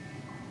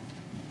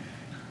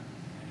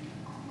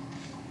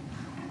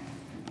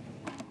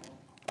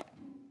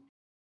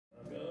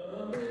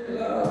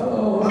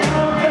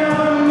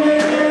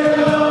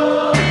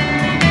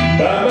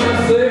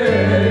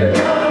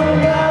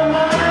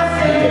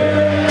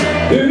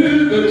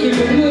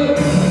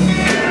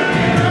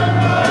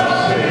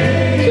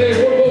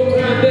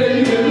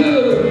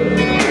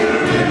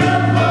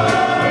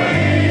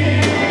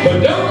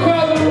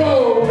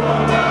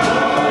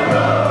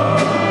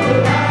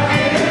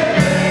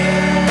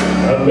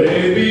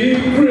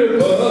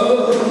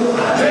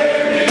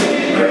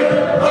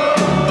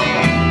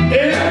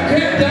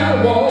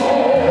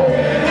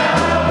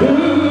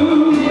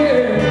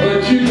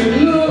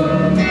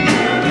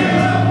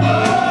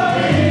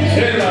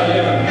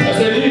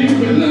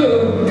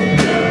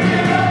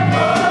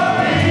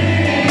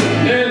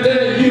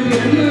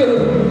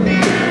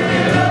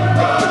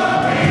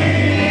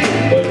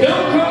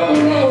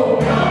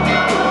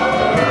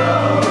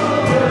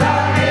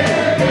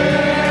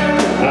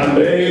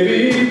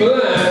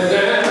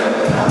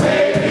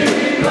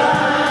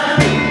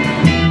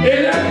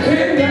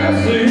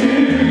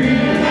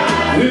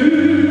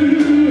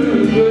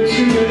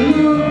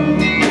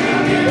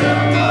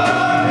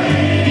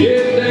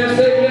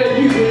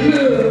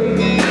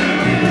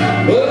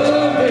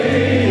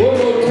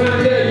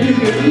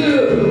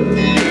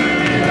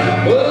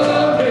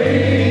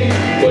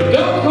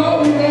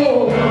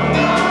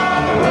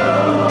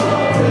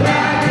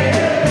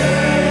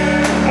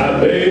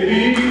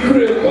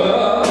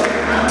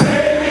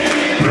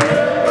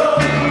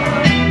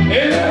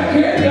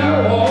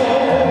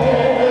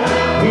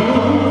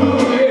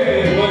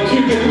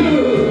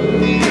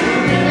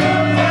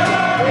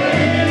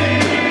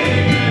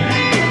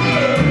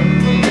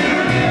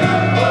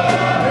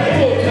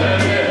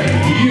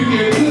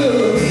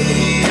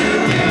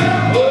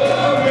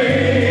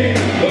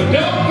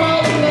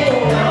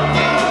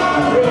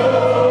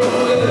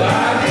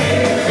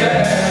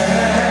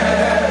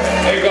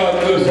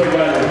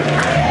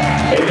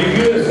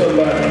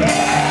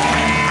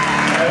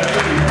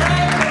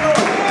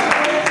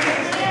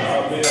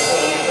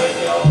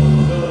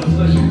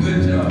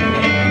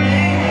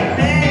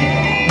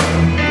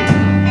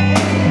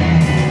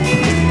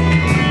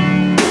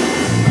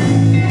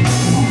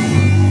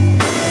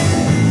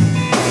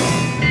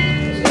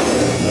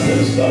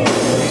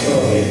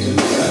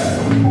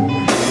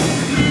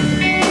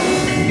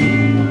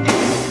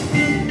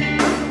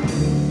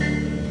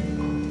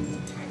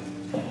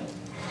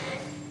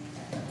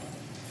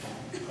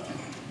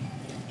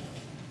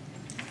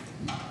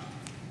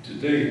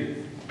 Today,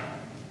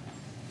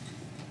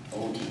 I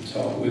want you to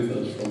talk with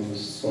us from the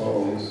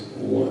Psalms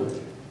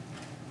 1.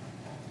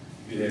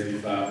 If you have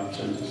your Bible,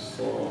 turn to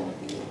Psalm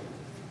 1.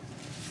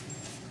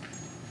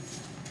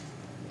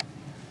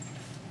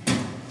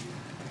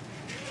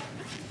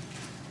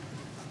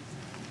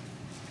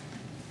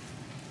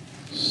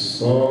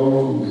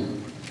 Psalms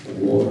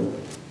 1.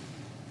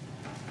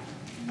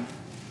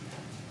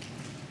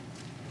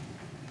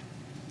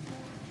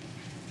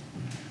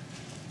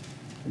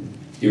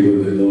 Hear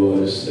what the Lord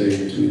is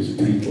saying to his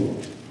people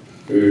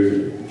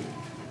early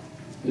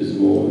this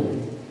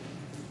morning.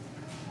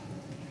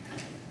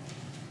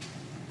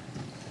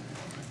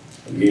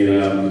 Again,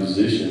 our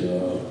musician,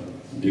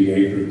 Dick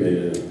Anchor, been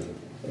in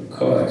a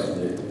car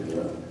accident.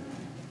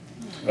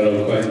 I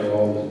don't quite know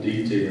all the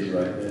details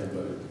right now,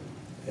 but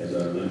as I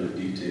learn the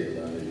details,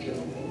 I'll let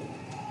y'all know.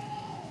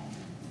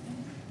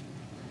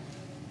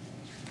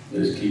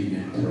 Let's keep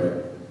him in prayer.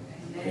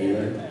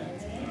 Amen.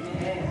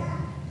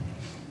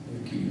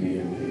 Keep me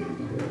in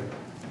prayer.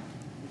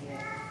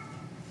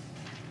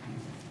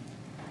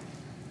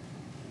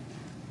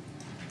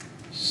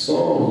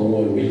 Psalm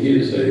 1, we get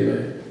it, say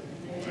amen.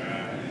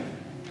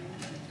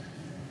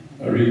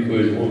 I read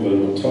verse 1, but I'm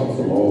going to talk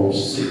from all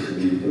 6 of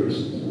these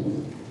verses.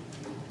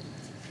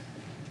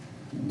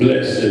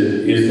 Blessed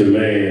is the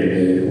man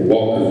that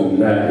walketh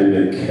not in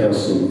the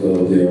counsel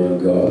of the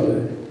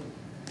ungodly,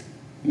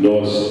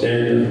 nor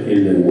standeth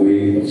in the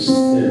way of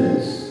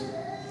sinners,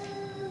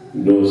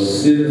 nor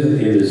sitteth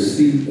in the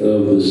seat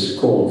of the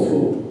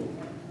scornful.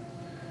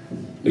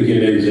 Look at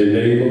your neighbor, say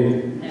neighbor.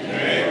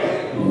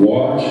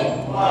 Watch.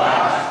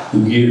 who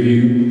give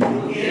you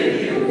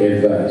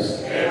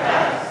advice. Look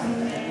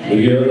at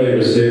your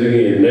neighbor, say it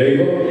again.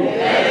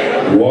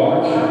 Neighbor,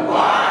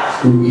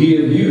 watch who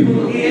give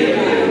you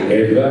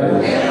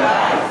advice.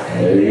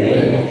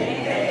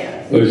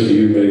 Amen. Wish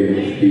you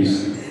may peace.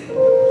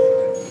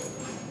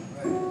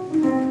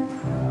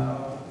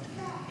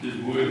 This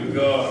word of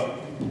God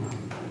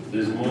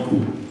this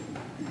month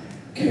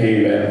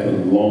came after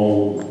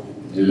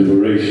long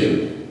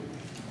deliberation.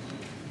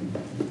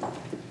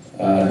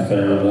 I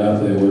found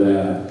out that when I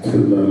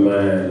put my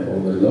mind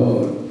on the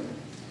Lord,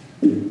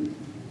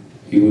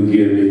 He would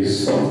give me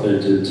something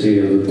to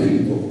tell the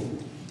people.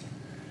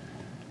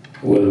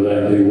 Whether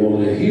or not they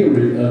want to hear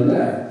it or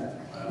not,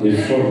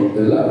 it's from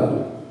the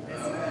Lord.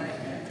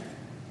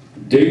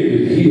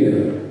 David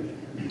here,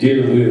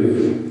 dealing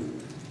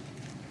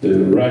with the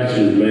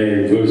righteous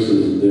man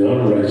versus the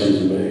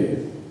unrighteous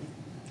man,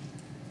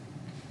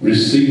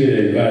 receiving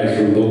advice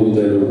from those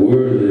that are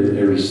worldly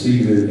and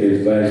receiving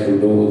advice from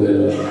those that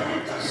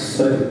are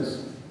saints.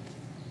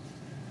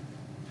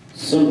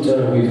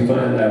 Sometimes we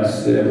find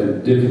ourselves in a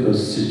difficult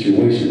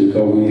situation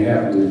because we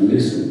have to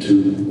listen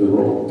to the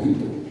wrong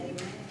people.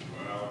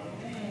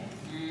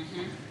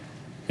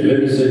 And let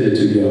me say that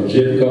to y'all,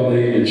 just because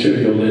they're in the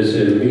church don't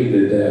necessarily mean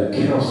that their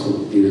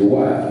counsel is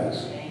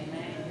wise.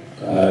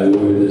 I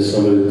know there's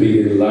some of the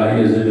big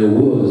liars in the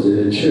woods in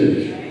the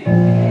church.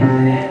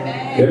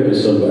 Help me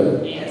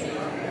somebody.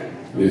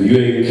 If you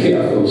ain't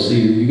careful,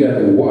 see, you got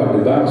to watch.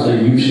 The Bible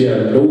says you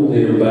shall know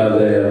them by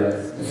their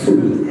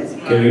fruit.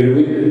 Can you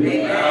hear me?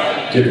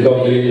 Just because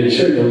they're in the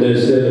church don't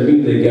necessarily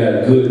mean they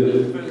got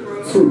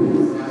good fruit.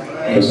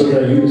 But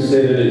sometimes you can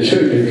sit in the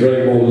church and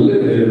drink more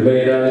liquor than the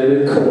man out in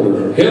the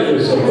corner. Help me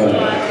somebody.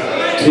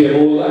 Tell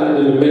more lies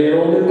than the man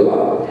on the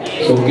block.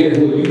 So guess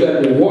what? You got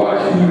to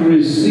watch who you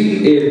receive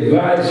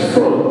advice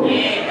from.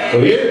 So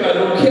everybody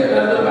don't care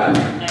nothing about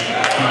it.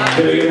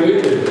 Can you get with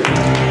me?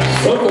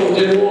 Some folks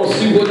just want to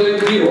see what they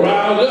get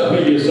riled up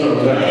in you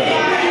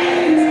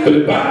sometimes. But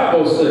the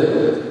Bible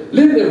says,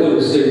 listen to what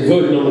it says,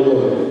 verse number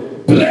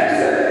 1. Blessed.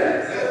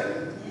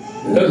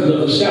 There's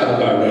nothing to shout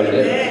about right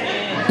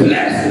there.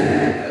 Blessed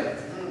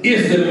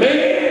is the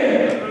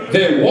man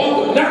that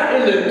walketh not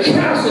in the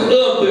counsel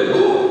of the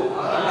who.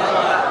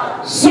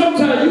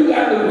 Sometimes you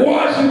got to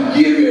watch who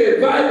give you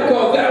advice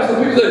because that's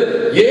some people say,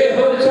 yeah,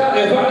 honey child,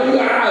 if I knew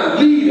I'll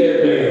leave that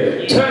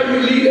man. Time you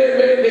leave that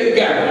man, they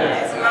got it.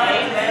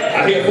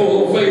 I hear folks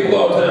on Facebook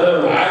all the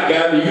time, I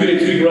got it, you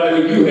didn't treat right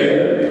when you had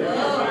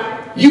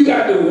it. You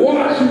got to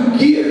watch who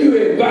give you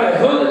advice.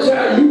 Honey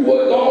child, you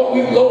work all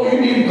week long, you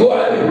need to go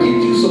out and get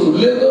you some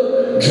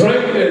liquor,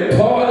 drink and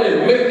party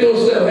and make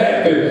yourself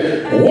happy.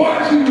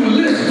 Watch who you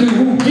listen to,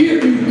 who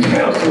give you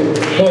counsel.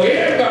 So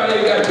everybody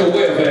ain't got your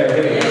welfare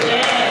here.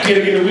 Get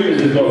in the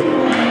witness this morning.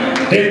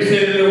 David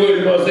said in the word,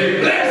 he's going to say,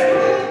 blessed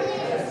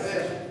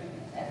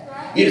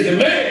is the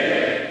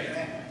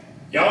man.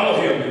 Y'all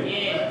don't hear me.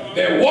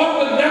 That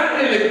walketh not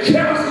in the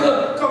counsel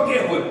of, come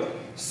get with it.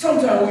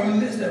 Sometimes when you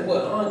listen to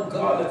what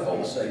ungodly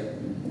folks say,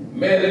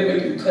 man, they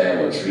make you climb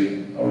a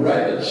tree or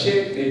write a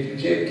check that you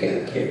just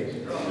can't catch.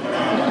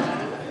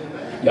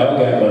 Y'all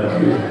got my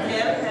clue.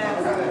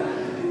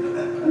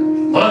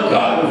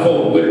 Ungodly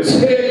folk will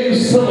tell you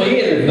some of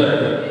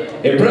anything.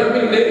 And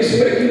brother, they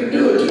expect you to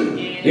do it too.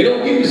 They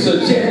don't give you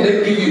suggestions, they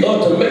give you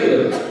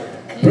ultimatums.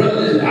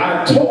 Brothers,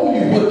 I told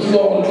you what you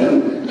ought to do.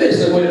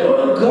 Listen, when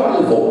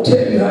ungodly folk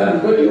tell you how to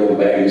run your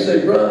bag, you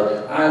say,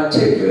 brother, I'll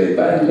take your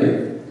advice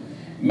later.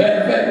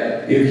 Matter of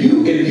fact, if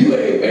you ain't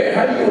married,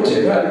 how you gonna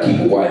tell me how to keep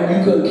a wife and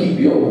you couldn't keep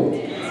yours?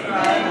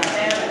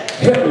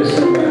 Help me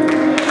somebody.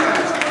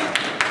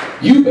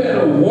 You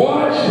better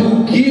watch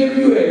who give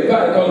you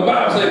advice. Because the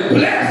Bible says,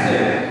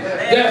 blessing.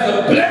 There's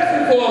a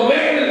blessing for a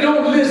man that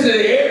don't listen to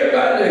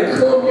everybody that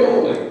come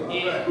your way.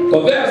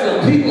 But there's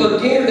some people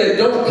again that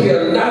don't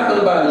care nothing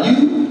about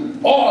you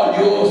or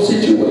your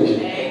situation.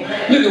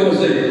 Look at what it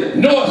says.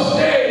 Nor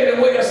stay in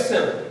the way of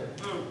sin.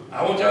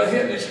 I want y'all to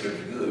hear this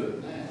scripture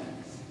good.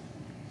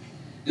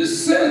 The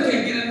sinner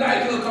can get a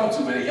night because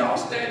too many of y'all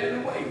stand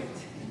in the way.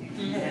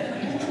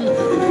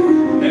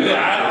 And then I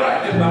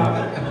write the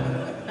Bible.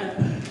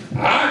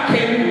 I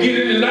can't even get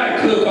in the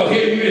nightclub because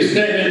here you just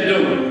stand there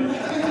doing it.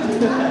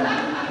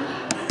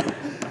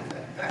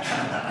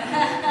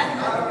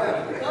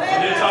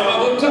 They're talking about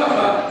what I'm talking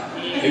about.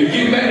 If you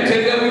get mad,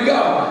 take that with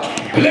God.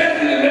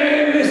 Blessed is the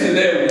man, listen,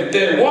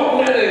 they're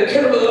walking out of the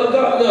kingdom of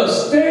God, they'll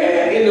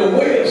stand in the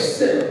way of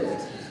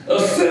sinners. A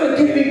sinner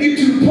can't even get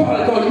to the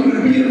party because you to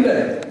beat him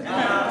there.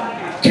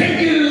 Can't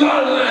get in the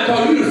lottery line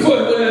because you the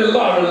first one in the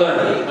lottery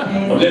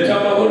line. I'm just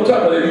talking about what I'm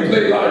talking about. If you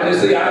play lottery,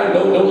 just say, I don't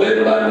know, don't let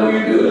nobody know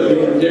you do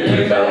it. Just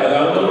play lottery. I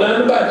don't know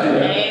nothing about you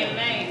now.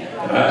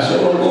 Amen. I sure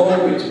don't go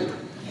home with you.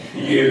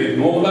 Yeah,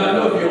 more about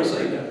know if you don't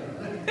say that.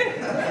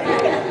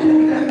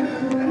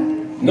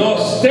 Nor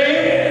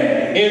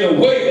stand in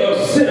the way of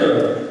sin,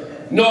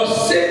 nor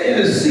sit in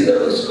the seat of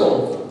the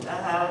scornful.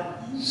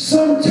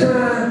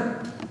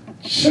 Sometimes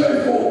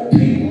church folk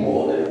peek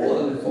more than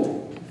worldly folk.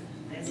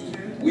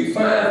 We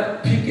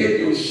find peek at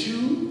your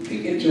shoe,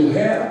 peek at your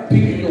hair,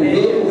 peek at your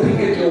look, peek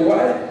at your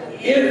wife.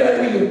 Anything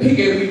we can peek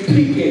at, we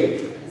peek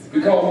at.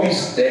 Because we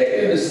stand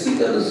in the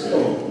seat of the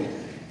storm.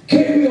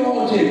 Can't we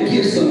all just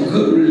get some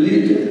good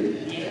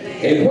religion?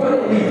 And why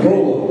don't we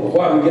grow up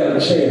while we got a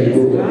chance to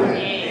grow up?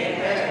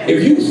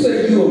 If you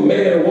say you're a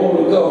man or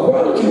woman of God,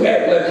 why don't you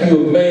act like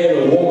you're a man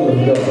or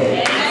woman of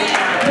God?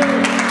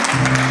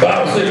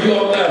 Bible says you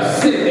ought not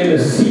sit in the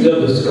seat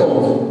of the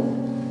scornful.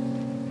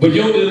 But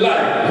your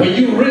delight, when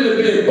you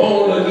really been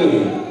born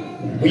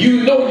again, when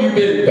you know you've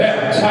been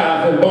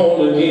baptized and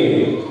born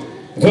again.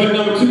 Verse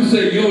number 2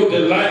 says your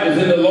delight is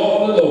in the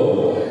law of the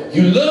Lord.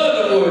 You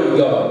love the word of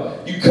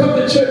God. You come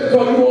to church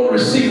because you want to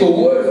receive a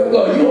word from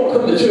God. You don't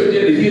come to church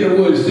just to hear the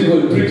word and see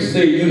what the preacher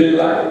said you didn't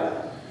like.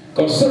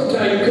 Because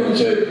sometimes you come to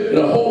church and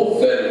a whole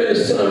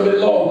 30-minute sermon in the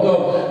law of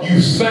God, you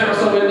found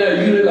something there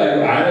you didn't like.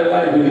 Well, I didn't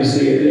like when he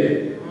said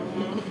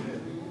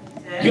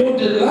that. Your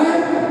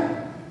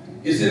delight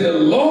is in the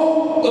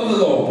law of the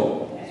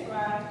Lord. That's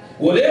right.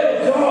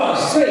 Whatever God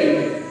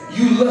say,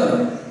 you love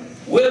it.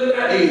 Whether or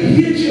not it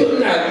hit you or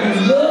not, you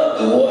love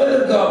the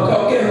word of God.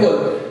 Because guess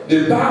what?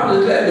 The Bible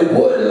is like the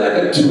word is like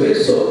a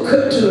two-edged sword,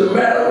 cut to the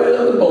marrow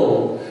of the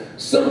bone.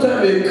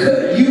 Sometimes it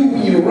cut you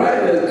when you're right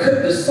and it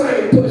cut the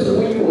same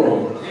person when you're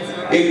wrong.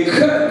 It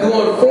cut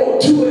going from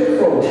to and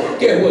from.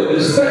 Guess what?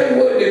 The same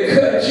word that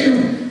cut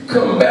you,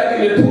 come back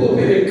in the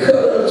pulpit and cut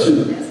us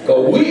you.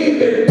 Because we ain't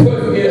been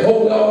perfect and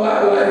hold all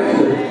our life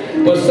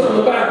either. But something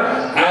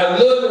about, I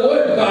love the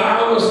word because I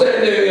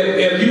understand that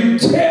if you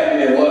tell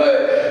me the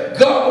word,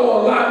 God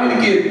will allow me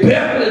to get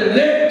better the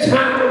next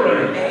time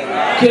around.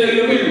 Can you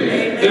get with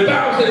me? The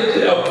Bible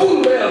says a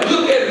fool man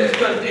look at his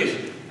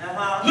condition.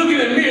 Look in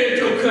the mirror at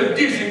your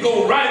condition,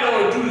 go right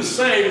on and do the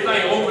same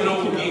thing over and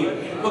over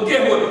again. But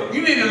guess what?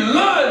 You need to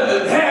learn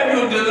to have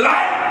your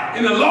delight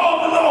in the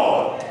law of the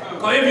Lord.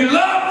 Because if you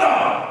love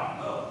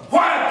God,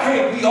 why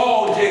can't we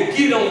all just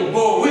get on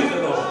board with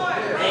the Lord?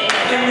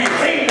 And we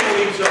hate on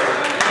each other.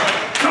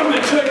 Come to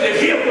church to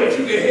hear what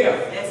you can hear.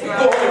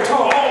 Go and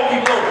talk all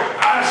week long.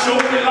 I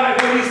showed you like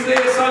what he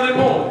said Sunday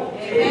morning.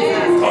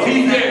 Because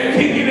he just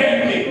picking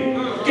at me.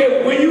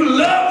 When you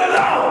love the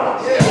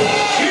Lord,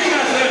 he's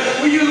not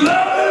saying, when you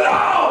love the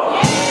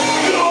Lord,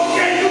 you don't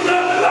care you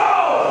love the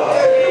Lord.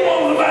 You want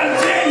somebody to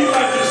tell you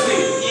what you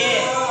see.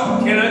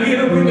 Can I get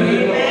a witness?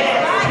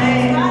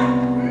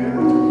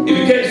 If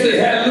you can't say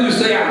hallelujah,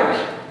 say ouch.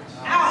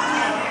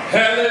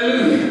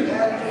 Hallelujah.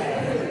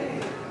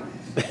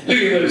 Look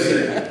at what it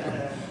says.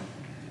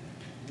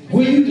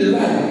 Will you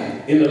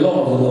delight in the law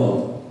of the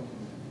Lord?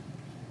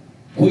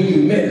 Will you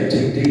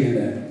meditate day and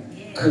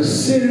night?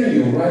 Consider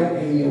your right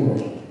and your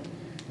wrong.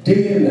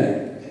 Day and night.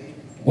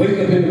 Wake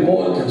up in the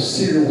morning,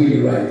 consider where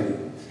you're right.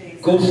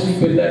 Go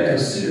sleep at night,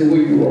 consider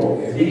where you're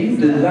wrong. And when you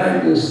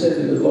delight yourself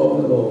in the law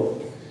of the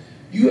Lord,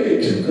 you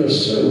ain't too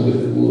concerned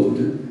with the world,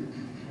 do you?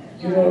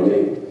 You know what I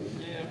mean?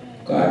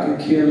 God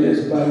can care less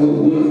about what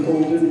the world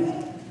folk do.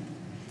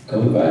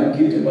 Because if I can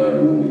get to my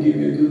room and give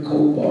me a good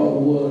cold bottle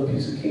of water, a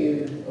piece of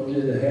candy, I'm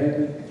just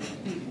happy.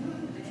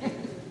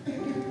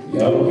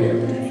 Y'all don't hear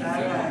me.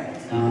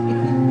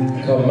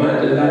 Because my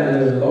delight in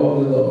the law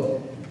of the Lord.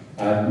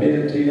 I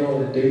meditate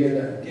on it day and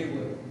night. Get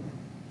with it.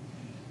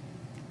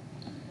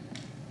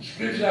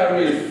 Scripture I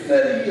read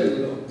 30 years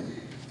ago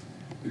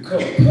become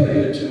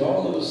pertinent to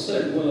all of a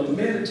sudden when I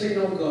meditate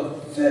on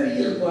God. 30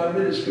 years ago I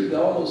read the scripture,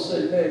 all of a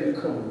sudden that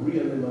become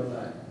real in my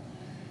life.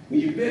 When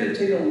you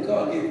meditate on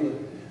God, get with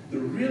it. The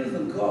realness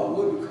of God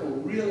will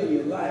become real in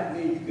your life.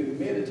 Then you can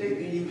meditate,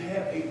 then you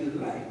have a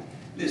delight.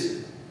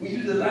 Listen, when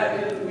you delight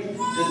in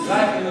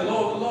the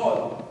Lord of the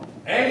Lord,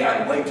 I ain't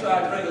got to wait till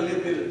I drink a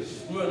little bit of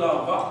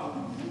Smirnoff vodka.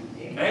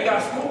 I ain't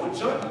got to smoke a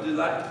joint to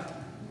delight.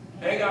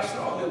 I ain't got to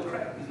smoke a little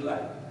crack to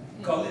delight.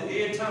 Because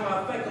every time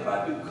I think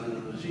about the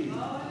goodness of Jesus,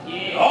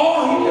 all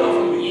he done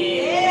for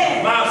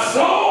me, my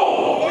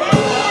soul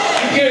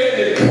began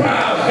to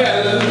cry,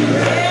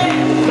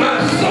 hallelujah. My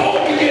soul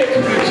began to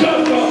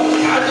rejoice.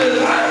 I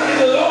delight in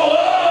the law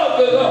of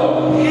the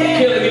Lord.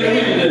 Can I get a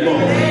minute this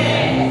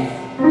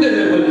morning?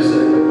 Listen what it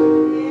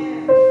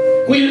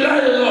says. When you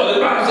delight in the Lord, the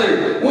Bible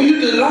says, when you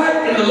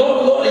delight in the Lord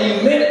of the Lord and you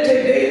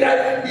meditate day and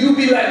night, you'll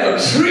be like a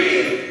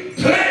tree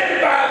planted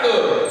by the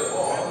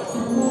water.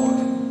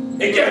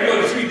 And guess what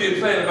the tree did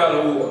planted by the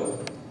water?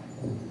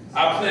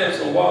 I planted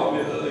some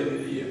watermelon earlier in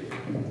the year.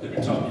 Let me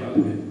talk to y'all a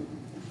bit.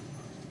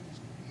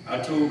 I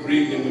told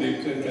Greg that when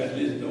they cut that,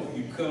 listen, don't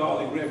you cut all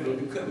the grapes, don't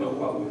you cut my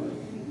watermelon.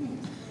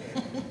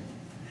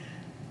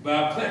 But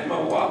I planted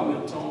my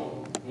watermelon,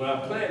 Tom. When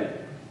I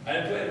planted, I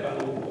didn't plant it by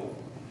the water.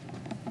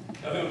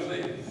 Y'all know what I'm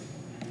saying?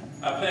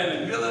 I planted in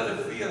the middle of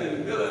the field, in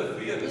the middle of the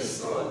field, the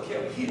sun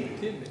kept hitting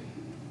me.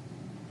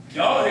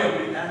 Y'all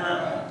hear me? I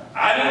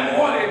didn't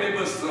water it,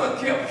 but the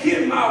sun kept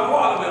hitting my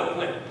watermelon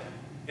plant.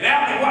 And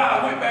after a while,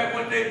 I went back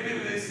one day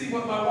to see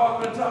what my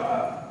watermelon talking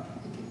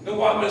about. The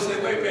watermelon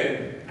said, wait a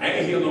minute, I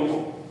ain't here no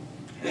more.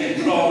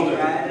 And crawled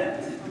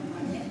up.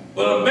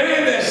 But a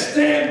man that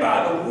stands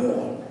by the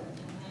water,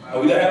 are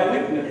we gonna have a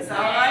witness? It's all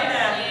right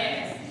now.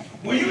 Yes.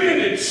 When you're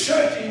in the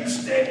church and you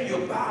stand in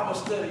your Bible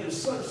study, your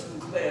Sunday school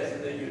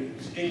classes,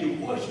 and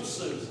your worship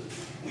service,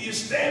 when you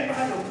stand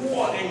by the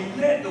water and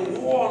you let the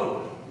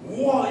water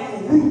water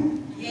your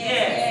root.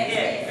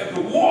 Yes. If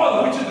the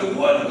water, which is the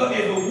word of God,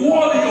 if the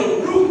water your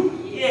root,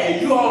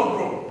 and you all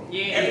grow.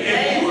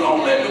 If you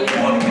don't let the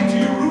water get to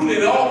your root,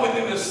 it's all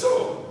within the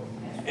soil.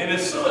 And the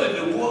soil is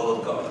the word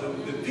of God,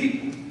 the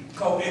people.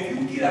 Because if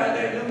you get out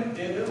there and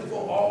them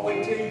folk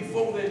always tell you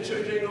folks in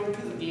church ain't no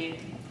good. Yeah.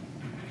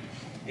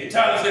 And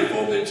Tyler say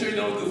folks in church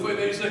don't good for it,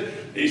 they say,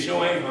 they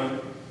sure ain't, honey.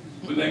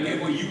 But they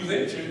get what you was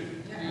in church.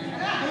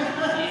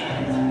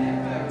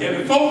 If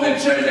the folks in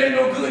church ain't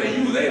no good and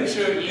you was in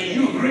church and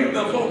you agree with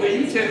them folks and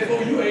you tell the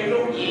folks you ain't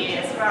no good.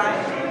 Yes, right.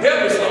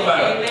 Help me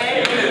somebody.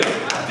 Amen.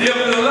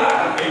 Devil is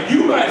alive. And you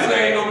might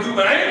say ain't no good,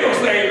 but I ain't gonna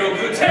say ain't no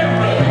good. Tell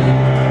me.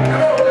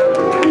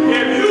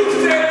 If you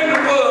stand in the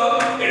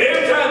world and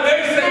every time they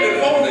say the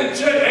folks in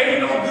church ain't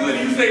no good,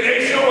 you say they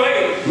sure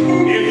ain't.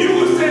 If you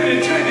was sitting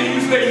in church and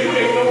you say you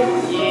ain't no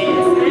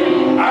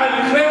good, I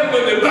declare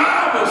what the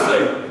Bible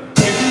say.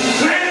 If you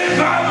planted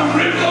by the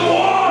river of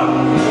water,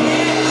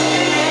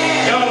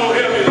 y'all don't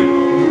help me.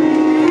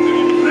 If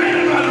you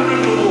planted by the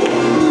river of water,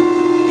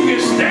 you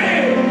can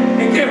stand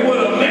and get what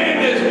a man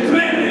that's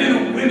planted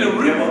in the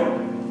river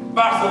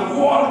by some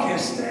water can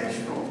stand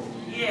strong.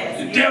 Yes.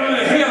 The devil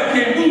in hell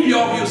can't move you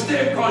off your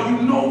step because you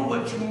know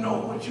what you know,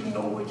 what you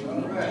know, what you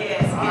know.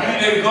 Yes.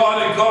 You ain't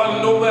God and God,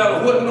 and no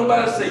matter what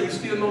nobody say, you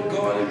still know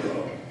God and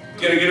God.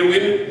 Can I get it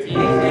with me?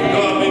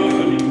 God been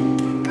good to you.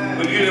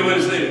 But you know what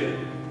it said.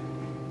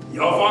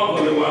 Y'all follow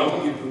for a while, I'm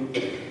going to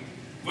get through.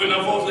 But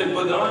now folks say,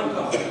 but the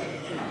ungodly.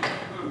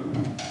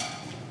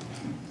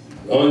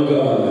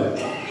 Ungodly.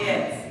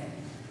 Yes.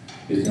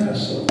 It's not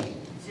so.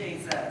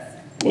 Jesus.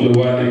 Wonder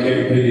why they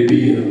can't pay their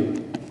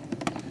bill.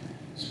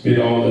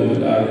 Spend all of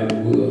it out in the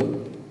world.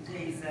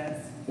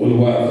 Jesus. Wonder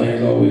why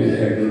things always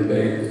happen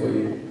bad for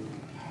you.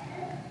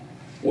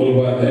 Wonder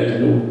why there's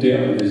no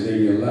depthness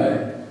in your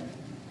life.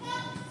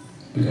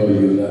 Because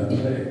you're not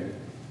planted.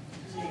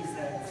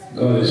 Jesus.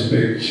 God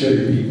expects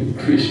church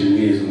people, Christian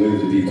men and women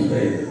to be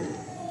planted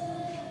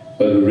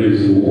by the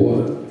rivers of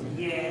water.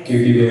 Yes. Can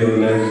you give that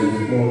analogy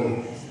this morning?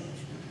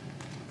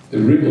 The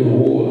river of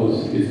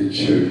waters is the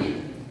church.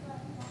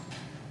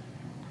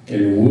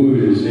 And the word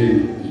is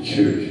in the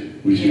church,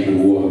 which is the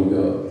water of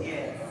God.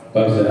 Yes.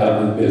 Bible said,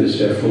 out of the belly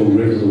shall flow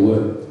rivers of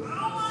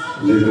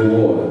what? Living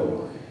water.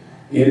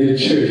 In the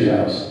church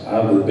house,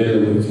 out of the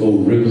belly will flow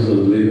rivers of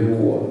living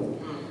water.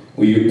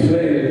 When you're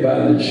planted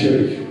by the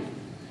church,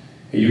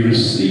 and you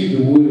receive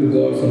the word of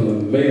God from the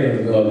man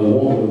of God, the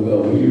woman of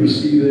God, when you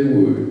receive that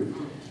word,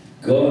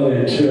 God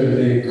in turn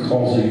then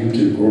causes you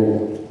to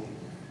grow.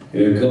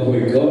 And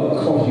when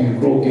God causes you to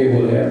grow,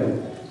 guess what happens?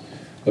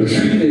 A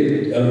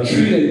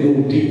tree that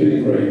grows deep in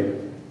the ground,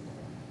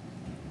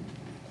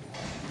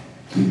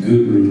 a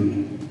good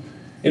root.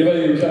 Anybody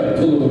ever try to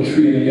pull up a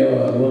tree in the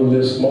yard, one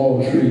little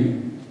small tree?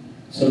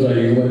 Sometimes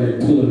you go in and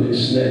pull up and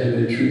snatch at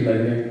that tree like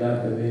ain't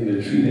nothing. And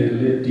the tree that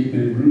lived deep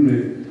and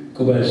rooted,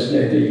 go back and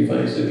snatch that, you find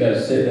yourself got to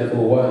set that for a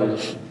while.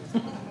 Just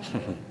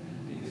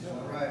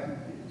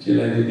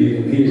like they did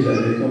them here, like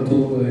they come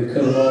pull up and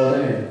cut them all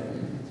down.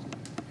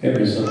 Help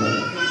me somebody.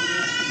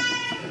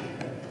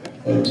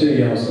 I'll tell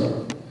y'all something.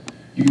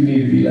 You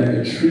need to be like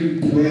a tree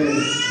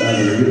planted by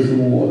the rivers of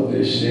water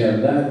that shall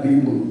not be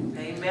moved.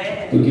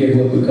 Amen. But guess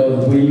what?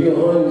 Because when you're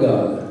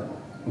ungodly,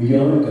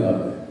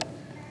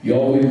 you're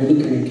always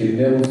looking and can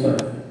never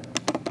find.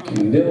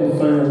 Can never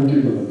find what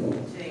you're looking for.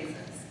 Jesus.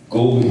 Go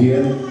over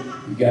here,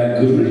 you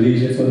got good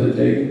religion for the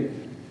day.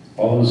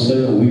 All of a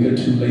sudden, a week or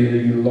two later,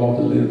 you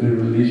lost a little bit of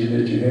religion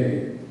that you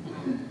had.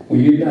 When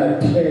you're not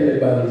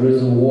planted by the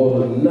rivers of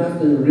water,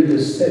 nothing really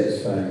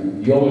satisfies you.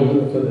 You're always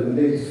looking for the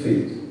next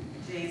fix.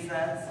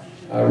 Jesus.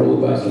 I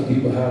rode by some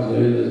people's house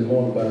early this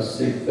morning about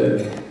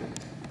 6:30.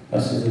 I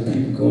see some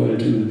people going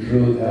into the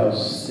drug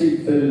house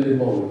 6:30 in the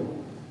morning.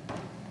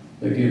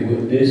 They get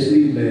what they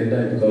sleep last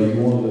night because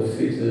you wanted to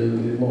fix it early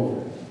in the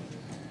morning.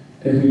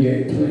 That's when you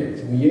ain't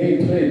planted. When you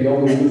ain't planted, you're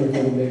always looking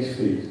for the next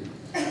fix.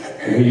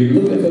 And when you're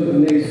looking for the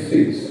next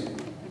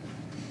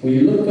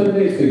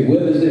fix,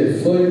 whether it's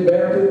at First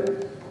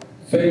Baptist,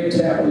 Faith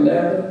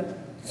Tabernacle,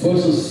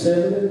 First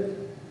Assembly,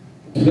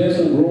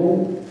 Pleasant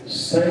Grove,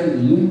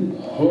 St. Luke,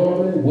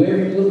 Harmony, wherever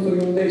you look for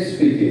your next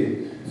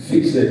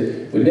fix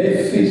it. When that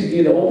fix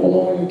get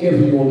all on you, guess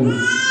what you want to do?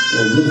 You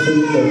want to look for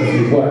your next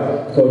fix. Why?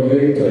 Because you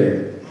ain't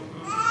planted.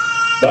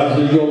 Bible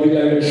says you're going to be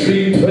like a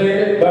tree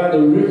planted by the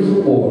rivers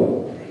of water.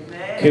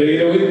 Amen. Can you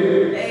get it with me?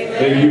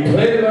 Amen. And you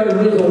planted by the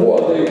rivers of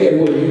water, then guess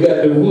what? You got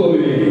the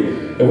word in you.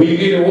 And when you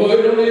get the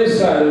word on the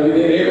inside of you,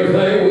 then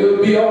everything will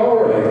be all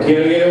right. Can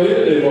I get it with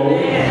it this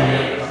morning?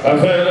 I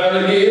found out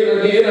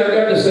again, I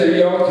got to say,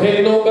 y'all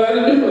can't nobody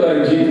do it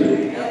like Jesus.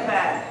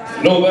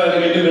 Nobody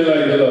can do it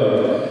like the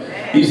Lord.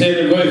 He said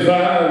in verse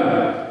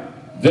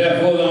 5,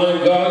 therefore the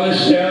ungodly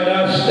shall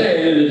not stand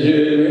in the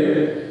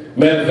judgment.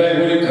 Matter of fact,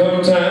 when it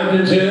comes time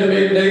to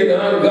judgment day, the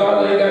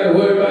ungodly ain't got to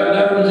worry about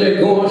nothing, just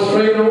going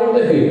straight on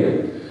to hell.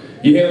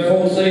 You hear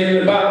folks saying in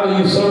the Bible,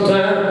 you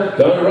sometimes,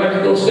 the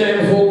unrighteous don't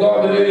stand before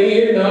God, but in the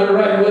end, the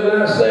unrighteous will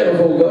not stand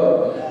before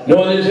God.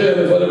 Knowing the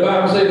judgment, for the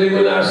Bible says they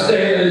will not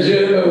stand in the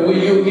judgment, where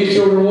you get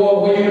your reward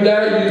when you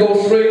die, you go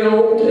straight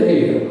on to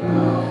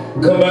hell.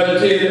 Come by to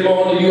tell you this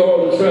morning, you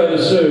ought to try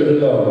to serve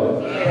the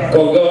Lord.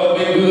 Because God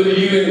been good to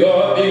you and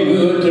God been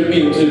good to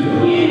me too.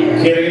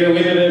 Can I get a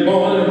witness this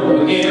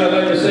morning? Again, I'd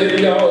like to say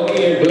to y'all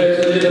again,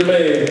 blessed is the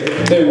man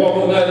that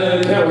walks not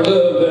in the counsel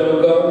of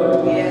them,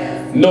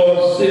 God,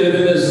 nor sitteth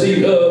in the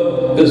seat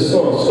of the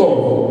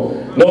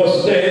scornful, nor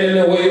stand in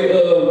the way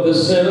of the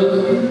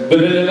sinners,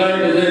 but in the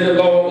light is in the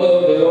law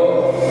of the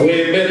Lord,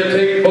 where he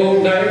meditate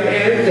both night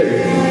and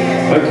day.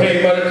 I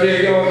came by to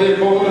tell y'all this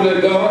morning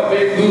that God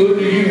been good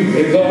to you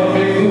and God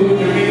been good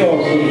to me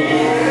also.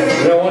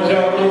 And I want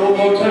y'all to know one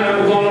more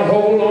time, we're going to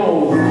hold on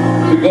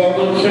to God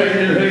going to change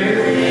his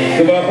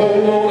hand. If I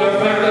hold on, I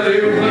find that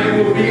everything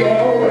will be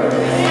all right.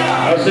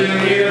 I say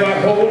again, if I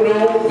hold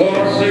on,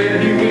 God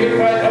said he will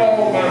fight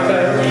all my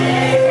battles.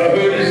 I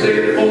heard he say,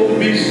 oh,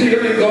 be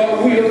still and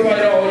God will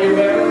fight all your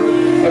battles.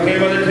 I came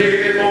by to tell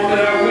you this morning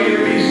that I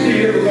will be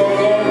still because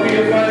God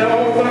will fight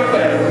all my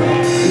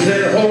battles. He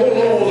said, hold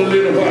on a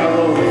little while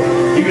longer.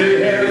 You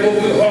may have to go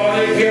through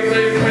heartache,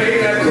 everything, pain.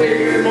 I tell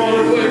you this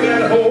morning, but you got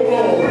to hold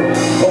on.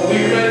 Or we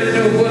ready to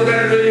do what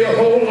that is, you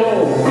hold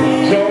on.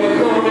 Joy will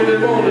come in the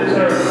morning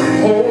time.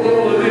 Hold on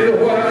a little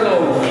while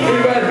longer.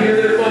 Everybody here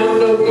this morning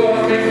know God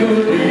been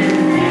good to you.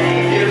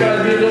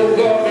 Everybody here know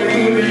God been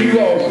good to you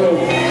also. So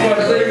I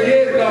say,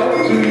 yes, God,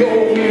 to your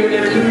will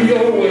and to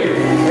your way.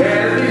 And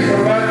at least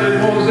somebody this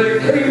morning say,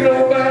 can't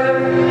nobody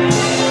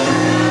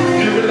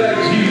do it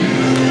like Jesus.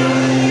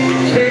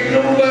 Can't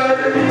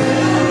nobody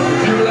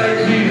do it like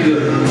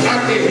Jesus. I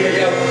can hear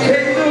y'all.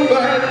 Can't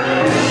nobody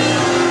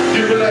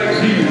do it like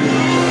Jesus.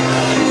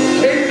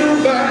 Can't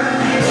nobody.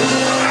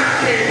 I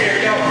can't hear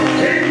y'all.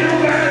 Can't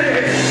nobody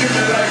do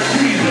it like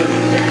Jesus.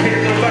 And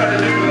can't nobody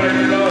do it like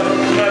the Lord.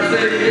 So I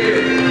say, yeah,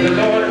 the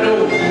Lord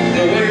knows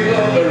the way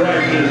of the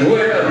righteous.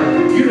 Well,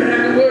 you don't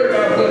have to worry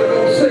about what they're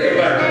going to say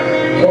about it.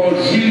 Because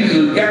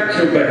Jesus got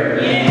your back.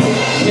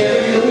 Yeah,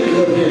 you know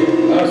what it is.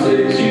 I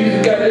said, Jesus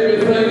got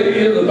everything it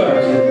is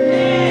about you.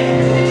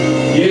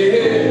 Yeah.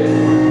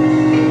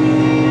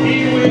 He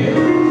will.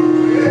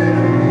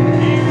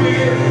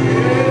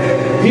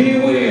 He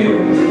will.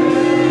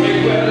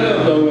 Make right up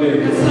the way.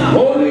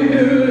 Only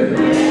do it.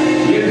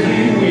 Yes, he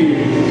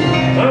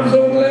will. I'm so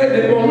glad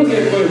that one look at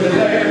verse, the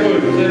last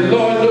verse, that the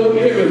Lord knows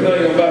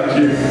everything about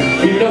you.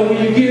 He know when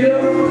you get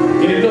up,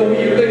 he know when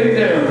you lay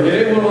down. And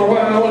they wonder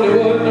why all it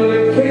was, no,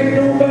 they can't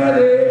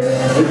nobody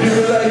do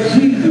it like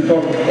Jesus.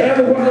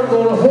 After a while,